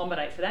can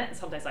accommodate for that and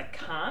some days I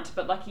can't.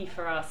 But lucky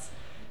for us,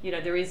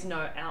 there is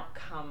no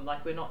outcome.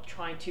 Like, we're not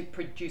trying to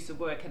produce a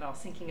work. And I was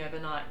thinking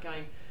overnight,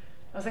 going,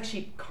 I was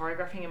actually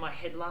choreographing in my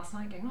head last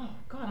night, going, oh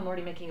God, I'm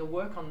already making a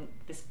work on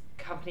this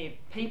company of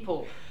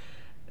people.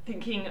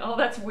 Thinking,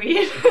 that's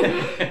weird.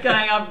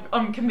 Going,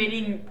 I'm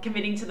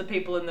committing to the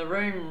people in the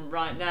room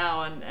right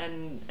now,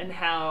 and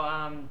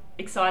how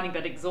exciting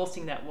but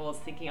exhausting that was.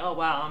 Thinking, oh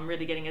wow, I'm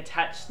really getting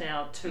attached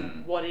now to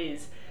what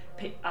is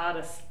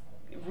artists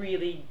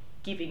really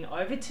giving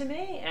over to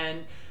me.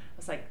 And I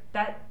was like,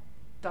 that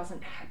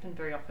doesn't happen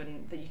very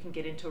often, that you can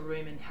get into a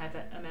room and have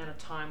that amount of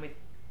time with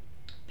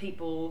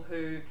people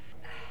who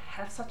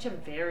have such a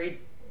varied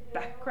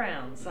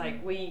backgrounds.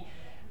 Like, we've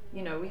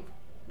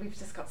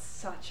just got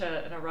such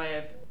an array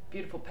of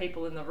beautiful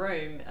people in the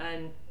room,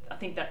 and I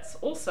think that's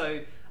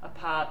also a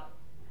part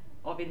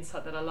of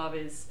Insight that I love,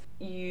 is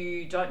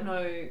you don't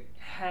know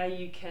how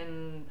you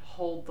can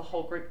hold the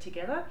whole group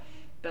together,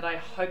 but I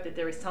hope that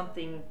there is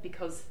something,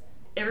 because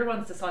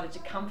everyone's decided to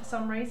come for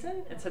some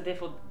reason, and so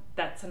therefore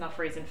that's enough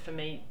reason for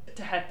me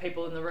to have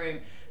people in the room.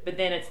 But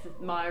then I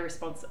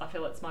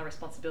feel it's my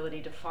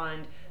responsibility to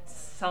find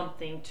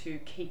something to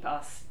keep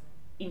us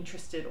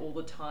interested all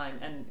the time,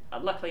 and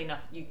luckily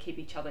enough you keep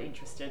each other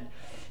interested,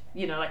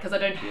 because I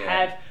don't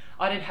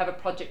have a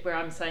project where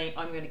I'm saying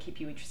I'm going to keep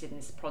you interested in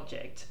this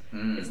project.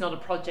 It's not a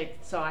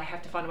project, so I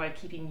have to find a way of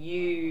keeping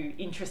you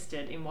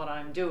interested in what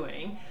I'm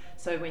doing,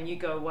 so when you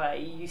go away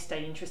you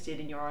stay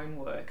interested in your own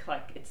work.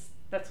 Like,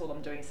 that's all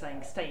I'm doing,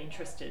 saying stay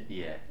interested.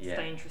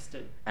 Stay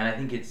interested. And I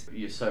think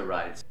you're so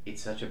right,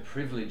 it's such a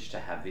privilege to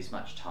have this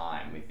much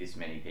time with this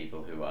many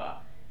people who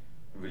are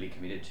really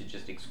committed to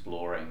just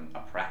exploring a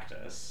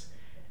practice,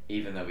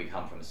 even though we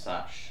come from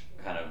such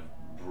kind of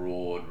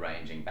broad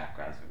ranging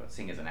backgrounds. We've got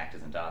singers and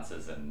actors and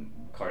dancers and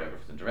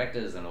choreographers and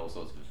directors and all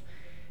sorts of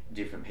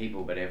different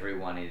people, but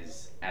everyone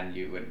is, and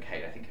you and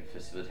Kate, I think, have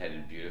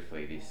facilitated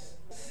beautifully this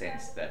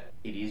sense that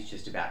it is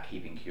just about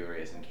keeping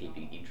curious and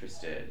keeping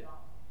interested,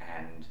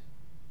 and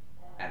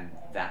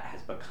that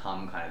has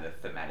become kind of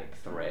the thematic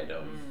thread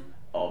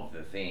of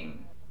the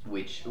thing,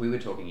 which we were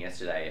talking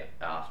yesterday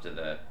after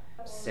the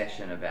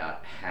session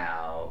about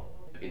how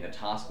in the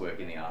task work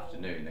in the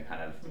afternoon, the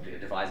kind of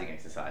devising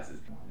exercises,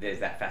 there's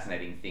that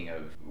fascinating thing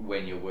of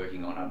when you're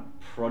working on a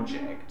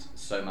project,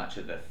 so much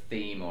of the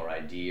theme or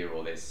idea,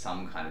 or there's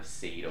some kind of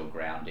seed or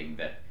grounding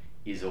that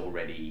is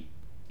already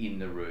in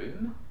the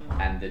room,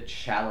 and the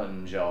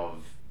challenge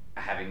of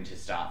having to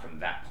start from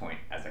that point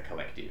as a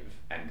collective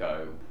and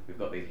go, we've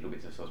got these little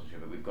bits of source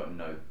material, but we've got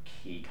no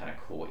key kind of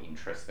core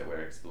interest that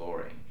we're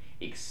exploring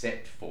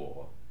except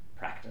for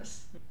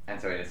practice. And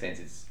so in a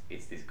sense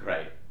it's this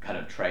great kind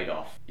of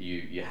trade-off.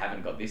 You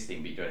haven't got this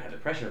thing, but you don't have the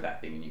pressure of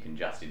that thing, and you can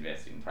just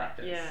invest in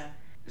practice. Yeah.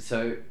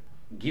 So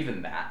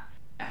given that,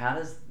 how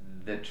does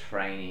the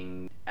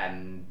training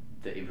and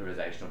the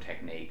improvisational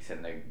techniques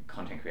and the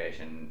content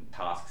creation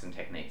tasks and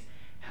techniques,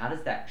 how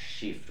does that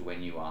shift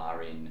when you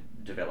are in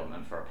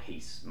development for a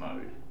piece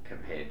mode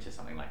compared to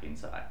something like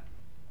Insight?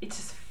 It's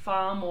just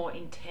far more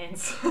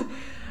intense.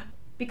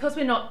 Because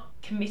we're not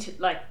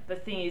committed, like the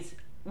thing is,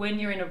 when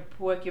you're in a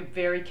work, you're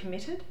very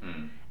committed,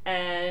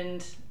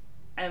 and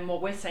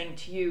what we're saying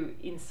to you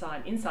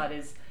inside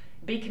is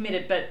be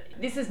committed. But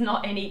this is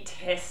not any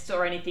test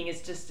or anything;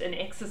 it's just an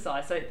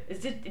exercise. So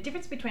it's the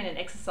difference between an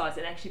exercise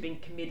and actually being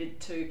committed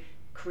to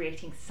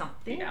creating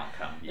something. The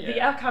outcome, yeah.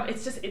 The outcome,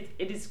 it's just it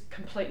is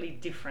completely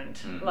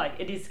different. Like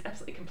it is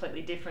absolutely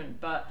completely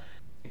different. But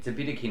it's a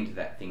bit akin to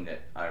that thing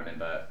that I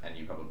remember, and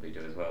you probably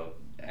do as well,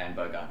 Anne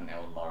Bogart and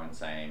Ellen Lauren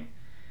saying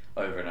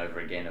over and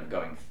over again of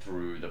going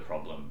through the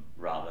problem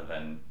rather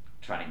than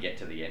trying to get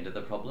to the end of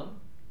the problem.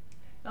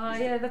 Oh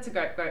yeah, that's a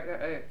great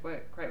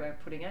way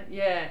of putting it.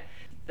 Yeah,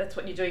 that's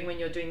what you're doing when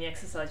you're doing the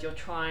exercise. You're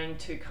trying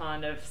to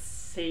kind of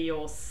see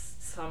or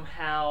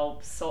somehow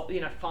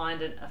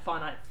find a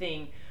finite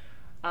thing,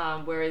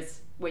 whereas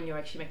when you're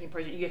actually making a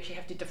project, you actually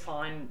have to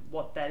define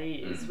what that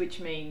is, which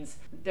means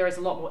there is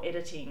a lot more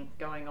editing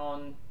going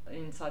on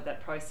inside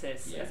that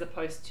process, as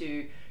opposed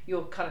to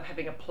you're kind of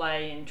having a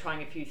play and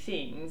trying a few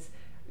things.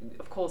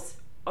 Of course,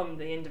 on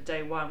the end of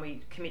day one,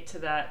 we commit to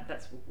that.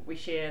 That's we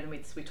share, and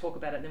we talk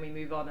about it, and then we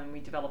move on and we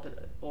develop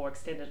it or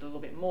extend it a little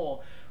bit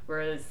more.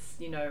 Whereas,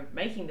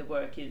 making the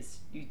work is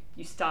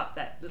you start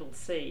that little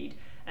seed,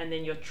 and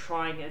then you're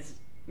trying as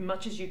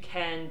much as you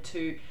can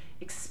to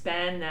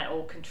expand that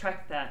or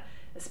contract that.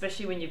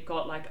 Especially when you've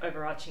got like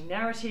overarching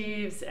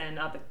narratives and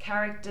other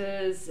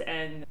characters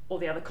and all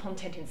the other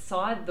content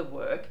inside the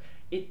work,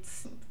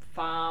 it's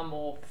far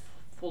more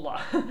fuller.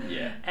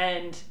 Yeah.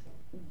 And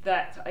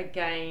that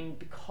again,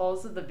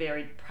 because of the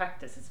varied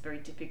practice, it's very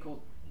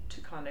difficult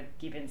to kind of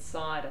give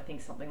inside, I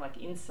think, something like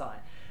Insight.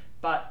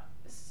 But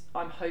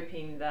I'm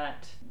hoping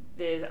that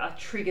there are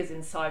triggers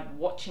inside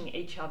watching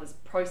each other's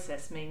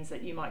process means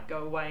that you might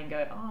go away and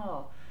go,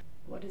 oh,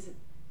 what is it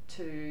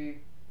to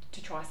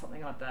try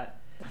something like that?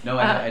 No,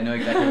 I know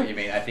exactly what you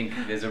mean. I think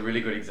there's a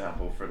really good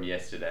example from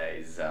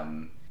yesterday's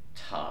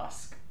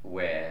task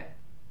where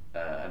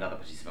another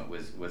participant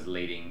was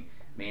leading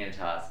me in a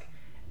task,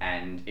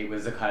 and it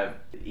was a kind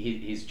of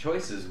his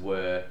choices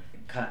were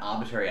kind of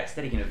arbitrary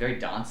aesthetic in a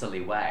very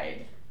dancerly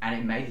way, and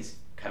it made this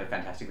kind of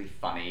fantastically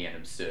funny and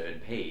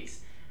absurd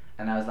piece.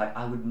 And I was like,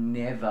 I would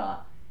never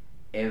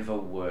ever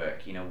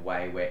work in a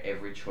way where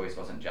every choice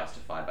wasn't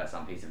justified by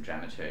some piece of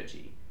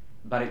dramaturgy,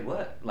 but it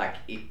worked. Like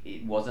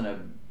it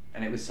wasn't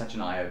and it was such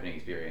an eye-opening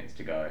experience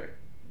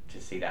to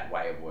see that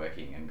way of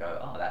working and go,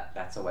 oh,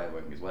 that's a way of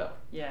working as well.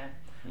 Yeah.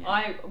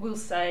 I will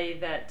say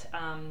that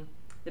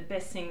the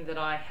best thing that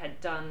I had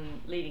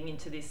done leading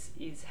into this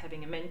is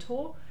having a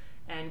mentor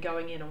and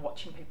going in and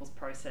watching people's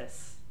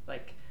process.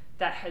 Like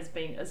that has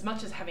been, as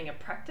much as having a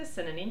practice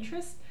and an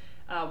interest,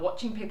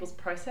 watching people's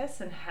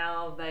process and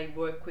how they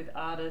work with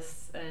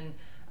artists and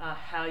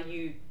how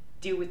you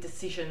deal with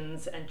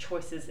decisions and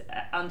choices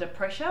under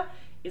pressure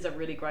is a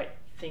really great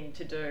thing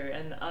to do.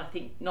 And I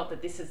think, not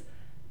that this is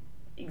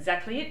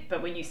exactly it,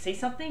 but when you see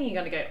something, you're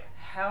going to go,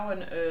 how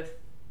on earth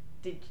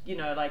did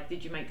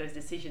you make those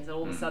decisions? And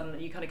all of a sudden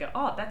you kind of go,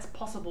 oh, that's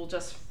possible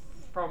just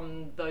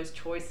from those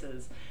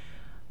choices.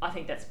 I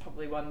think that's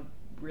probably one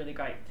really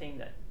great thing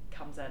that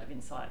comes out of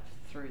Insight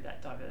through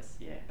that diverse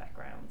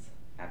backgrounds.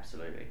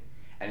 Absolutely.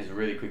 And just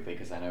really quickly,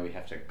 because I know we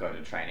have to go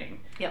to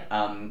training. Yep.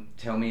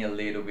 Tell me a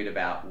little bit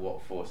about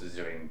what Force is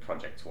doing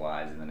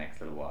projects-wise in the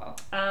next little while.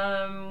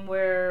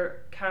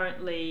 We're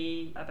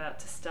currently about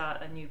to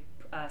start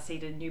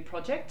seed a new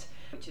project,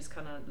 which is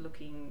kind of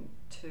looking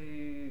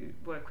to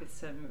work with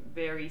some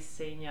very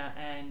senior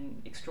and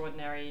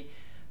extraordinary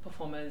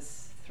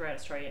performers throughout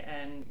Australia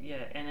and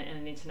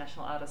an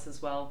international artist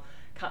as well.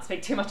 Can't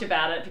speak too much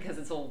about it because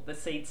it's all the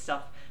seed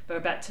stuff, but we're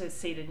about to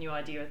seed a new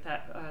idea with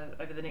that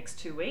over the next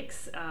 2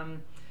 weeks.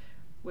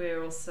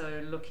 We're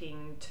also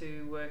looking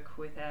to work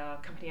with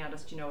our company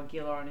artist Genoa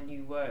Giller on a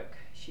new work.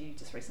 She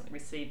just recently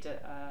received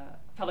a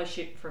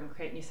fellowship from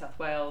Create New South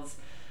Wales.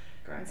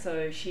 Great. And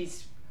so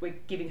we're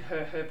giving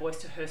her voice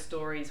to her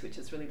stories, which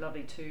is really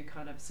lovely to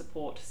kind of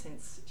support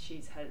since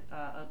she's had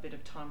a bit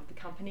of time with the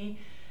company.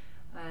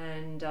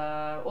 And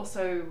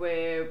also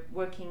we're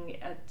working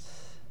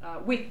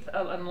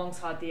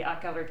alongside the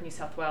Art Gallery of New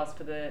South Wales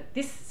for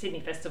this Sydney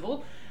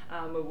Festival.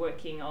 We're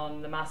working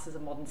on the Masters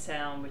of Modern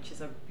Sound, which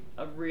is a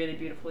really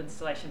beautiful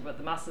installation about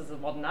the Masters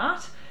of Modern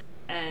Art,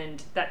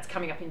 and that's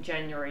coming up in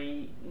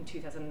January in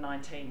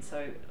 2019.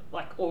 So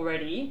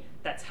already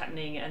that's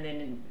happening, and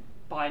then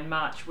by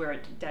March we're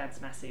at Dance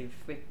Massive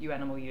with You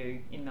Animal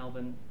You in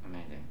Melbourne.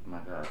 Amazing. Oh my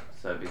God,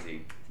 so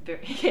busy.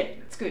 Yeah,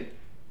 it's good.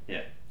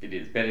 Yeah, it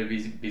is. Better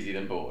busy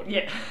than bored.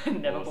 Yeah,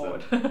 never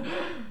Awesome. bored.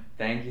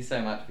 Thank you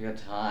so much for your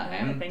time.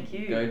 Yeah, thank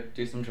you. Go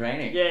do some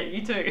training. Yeah,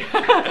 you too.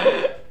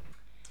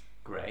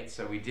 Great,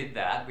 so we did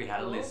that. We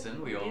had a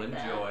listen. We all did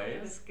that. enjoyed.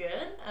 It was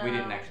good. We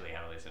didn't actually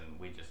have a listen.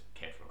 We just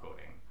kept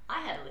recording.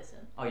 I had a listen.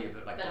 Oh yeah,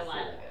 but But a before.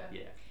 while ago.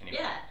 Yeah. Anyway.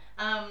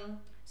 Yeah.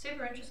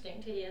 Super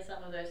interesting to hear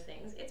some of those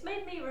things. It's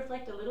made me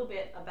reflect a little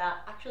bit about,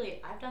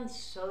 actually, I've done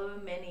so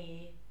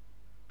many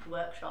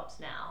workshops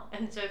now,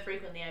 and so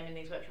frequently I'm in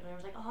these workshops and I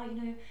was like,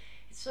 oh,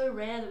 it's so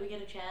rare that we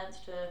get a chance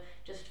to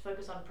just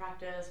focus on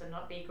practice and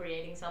not be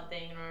creating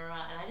something, and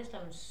I just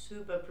am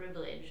super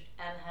privileged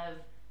and have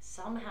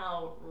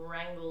somehow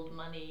wrangled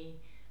money.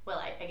 Well,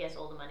 I guess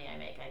all the money I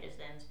make I just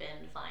then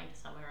spend flying to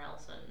somewhere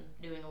else and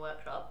doing a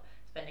workshop,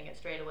 spending it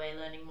straight away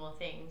learning more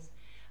things.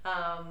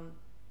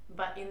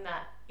 But in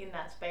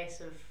that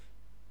space of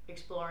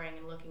exploring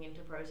and looking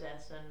into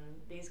process and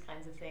these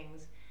kinds of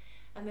things,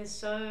 and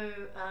there's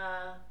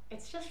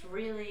it's just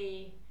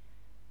really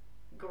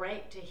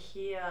great to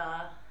hear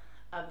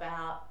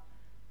about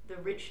the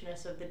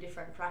richness of the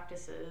different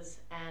practices,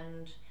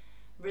 and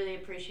really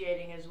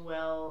appreciating as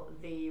well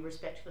the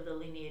respect for the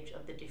lineage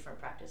of the different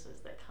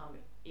practices that come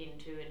in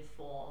to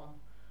inform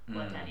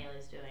what Danielle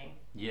is doing.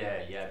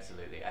 Yeah,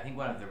 absolutely. I think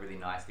one of the really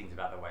nice things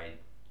about the way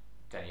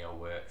Danielle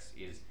works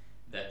is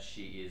that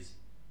she's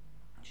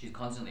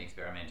constantly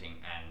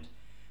experimenting and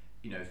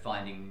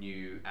finding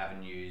new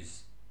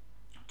avenues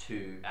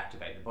to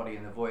activate the body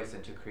and the voice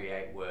and to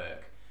create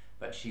work,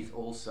 but she's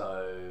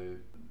also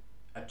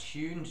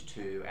attuned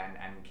to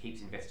and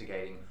keeps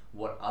investigating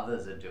what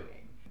others are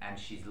doing, and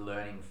she's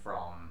learning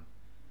from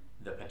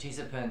the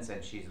participants,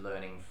 and she's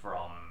learning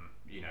from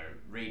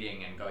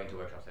reading and going to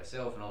workshops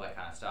herself and all that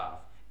kind of stuff,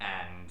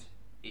 and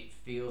it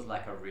feels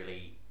like a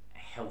really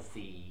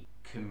healthy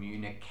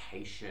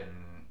communication,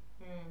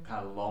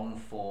 kind of long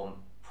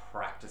form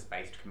practice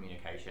based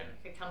communication,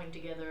 A coming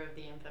together of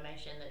the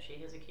information that she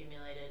has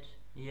accumulated.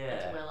 yeah,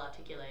 That's well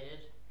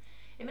articulated.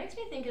 It makes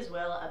me think as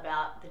well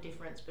about the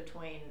difference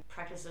between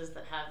practices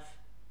that have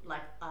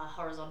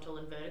horizontal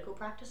and vertical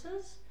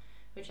practices,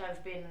 which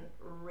I've been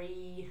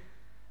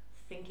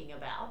rethinking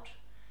about,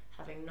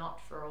 having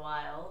not for a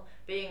while,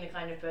 being the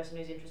kind of person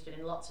who's interested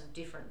in lots of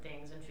different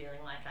things and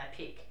feeling like I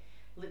pick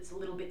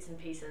little bits and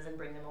pieces and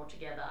bring them all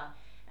together,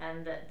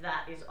 and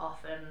that is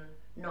often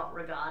not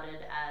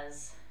regarded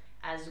as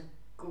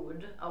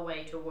good a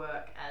way to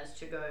work as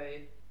to go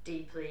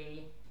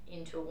deeply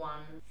into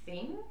one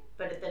thing,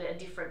 but that a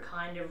different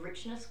kind of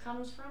richness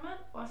comes from it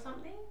or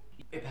something.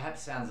 it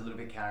perhaps sounds a little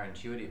bit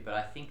counterintuitive, but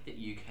I think that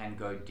you can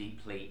go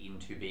deeply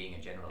into being a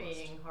generalist.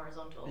 Being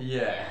horizontal.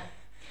 Yeah.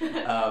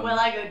 Well,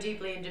 I go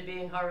deeply into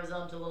being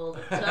horizontal all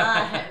the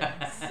time.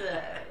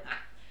 So,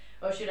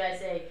 or should I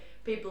say,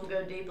 people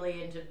go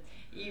deeply into.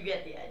 You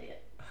get the idea.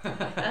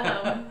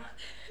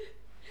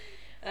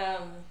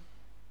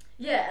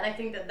 Yeah, and I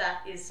think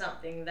that is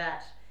something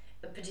that,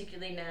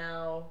 particularly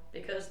now,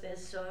 because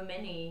there's so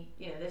many,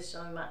 there's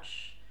so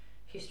much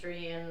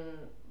history and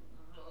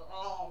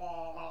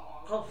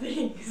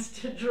things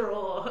to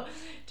draw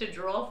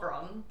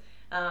from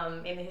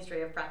in the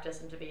history of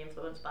practice, and to be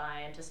influenced by,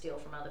 and to steal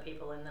from other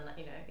people, and then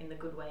in the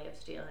good way of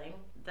stealing.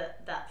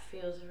 That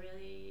feels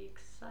really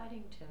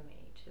exciting to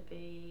me, to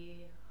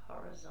be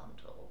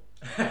horizontal.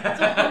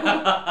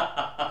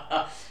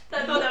 I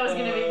thought that was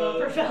going to be more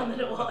profound than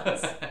it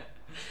was.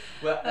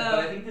 Well, but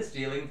I think the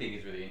stealing thing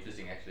is really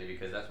interesting, actually,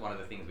 because that's one of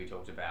the things we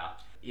talked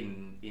about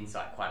in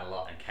Insight quite a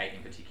lot, and Kate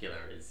in particular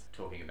is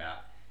talking about.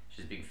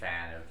 She's a big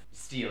fan of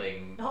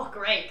stealing. Oh,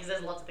 great, because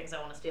there's lots of things I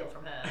want to steal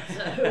from her.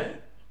 So.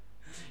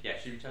 Yeah,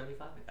 she'd be totally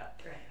fine with that.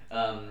 Great.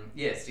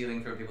 Yeah,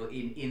 stealing from people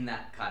in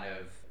that kind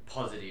of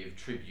positive,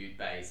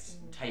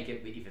 tribute-based, take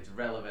it if it's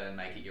relevant and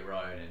make it your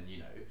own, and,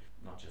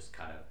 not just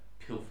kind of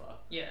pilfer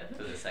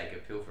for the sake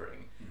of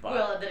pilfering. But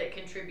well, that it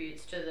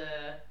contributes to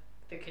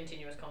the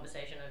continuous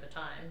conversation over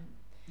time.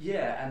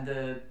 Yeah, and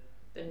the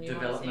nuancing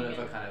development of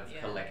a kind of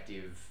yeah.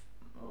 collective,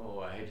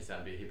 I hate to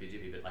sound a bit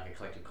hippy-dippy, but like a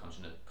collective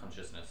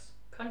consciousness.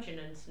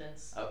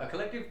 Consciousness. A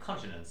collective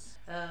conscience.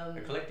 A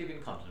collective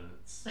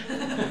incontinence. Oh,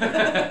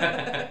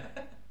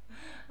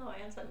 I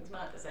had something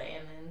smart to say,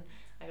 and then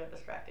I got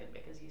distracted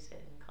because you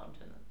said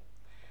incontinent.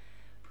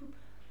 Poop.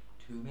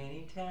 Too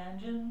many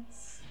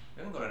tangents.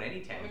 We haven't got on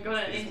any tangents We've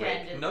got an this week.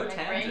 tangent. No my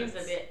tangents.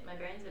 My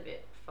brain's a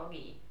bit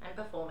foggy. I'm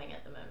performing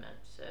at the moment,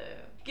 so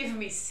give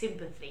me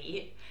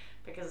sympathy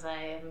because I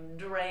am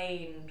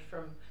drained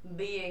from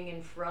being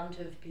in front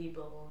of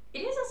people. It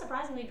is a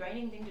surprisingly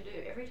draining thing to do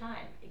every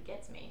time. It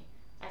gets me.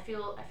 I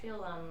feel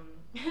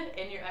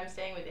Enya, I'm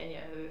staying with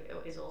Enya, who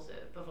is also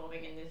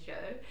performing in this show,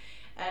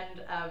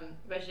 and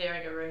we're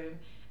sharing a room,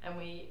 and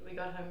we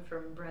got home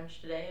from brunch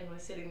today, and we're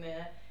sitting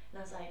there, and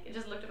I was like, I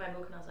just looked at my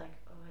book, and I was like,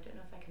 oh, I don't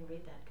know if I can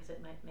read that because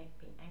it might make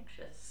me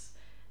anxious.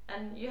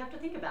 And you have to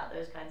think about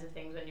those kinds of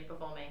things when you're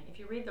performing. If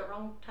you read the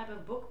wrong type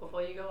of book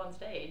before you go on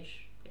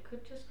stage, it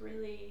could just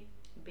really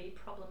be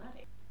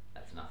problematic.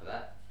 That's enough of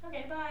that.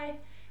 Okay, bye,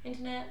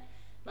 internet.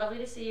 Lovely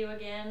to see you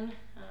again.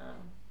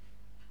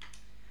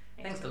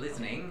 Thanks for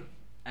listening,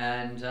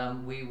 and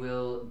we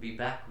will be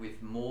back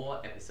with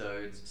more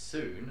episodes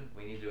soon.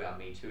 We need to do our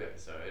Me Too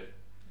episode.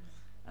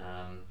 We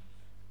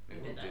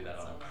will do that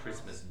on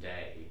Christmas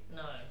Day,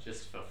 No.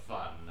 just for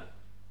fun.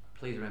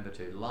 Please remember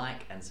to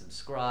like and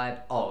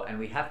subscribe. Oh, and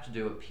we have to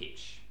do a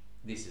pitch.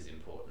 This is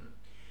important.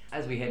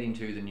 As we head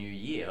into the new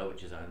year,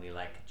 which is only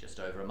like just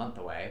over a month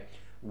away,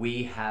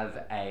 we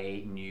have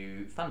a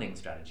new funding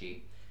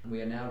strategy. We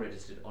are now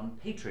registered on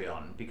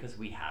Patreon because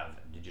we have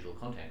digital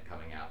content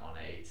coming out on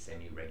a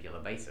semi-regular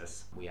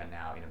basis. We are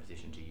now in a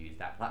position to use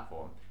that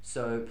platform.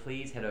 So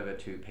please head over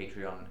to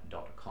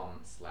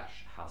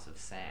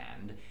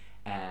patreon.com/houseofsand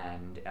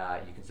and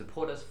you can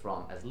support us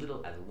from as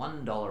little as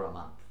 $1 a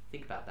month.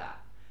 Think about that.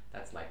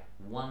 That's like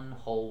 $1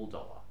 whole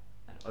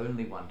and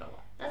only $1.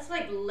 That's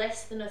like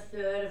less than a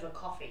third of a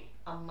coffee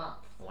a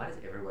month. Why does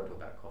everyone talk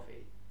about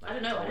coffee? I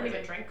don't know, I don't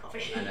even drink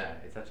coffee. I know,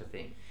 it's such a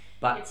thing.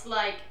 But It's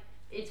like,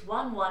 it's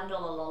one $1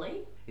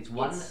 lolly. it's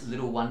one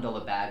little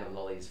 $1 bag of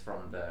lollies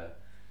from the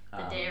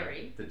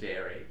dairy. The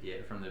dairy,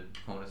 yeah, from the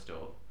corner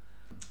store.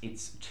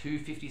 It's 2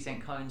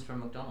 50-cent cones from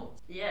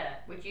McDonald's. Yeah,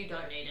 which you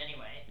don't need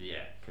anyway.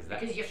 Yeah, because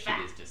Because you're shit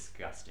fat. is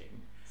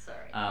disgusting.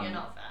 Sorry, Um, you're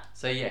not fat.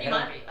 So yeah, You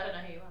might be, I don't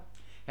know who you are.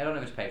 head on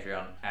over to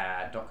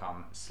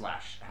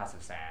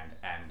patreon.com/houseofsand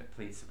and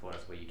please support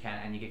us where you can,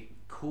 and you get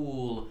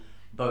cool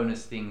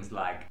bonus things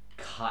like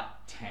cut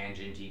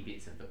tangenty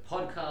bits of the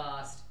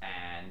podcast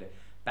and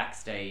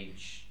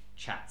backstage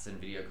chats and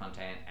video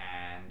content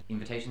and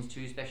invitations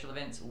to special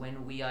events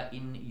when we are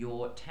in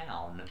your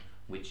town,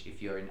 which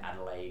if you're in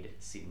Adelaide,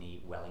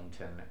 Sydney,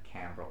 Wellington,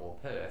 Canberra or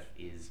Perth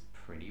is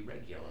pretty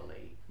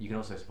regularly. You can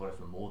also support us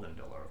for more than $1,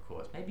 of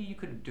course. Maybe you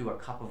could do a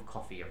cup of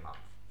coffee a month.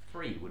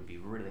 3 would be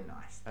really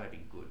nice. That would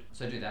be good.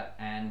 So do that,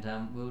 and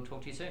we'll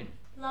talk to you soon.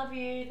 Love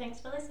you, thanks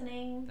for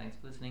listening. Thanks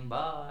for listening.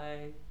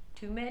 Bye.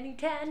 Too many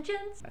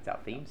tangents. That's our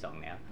theme song now.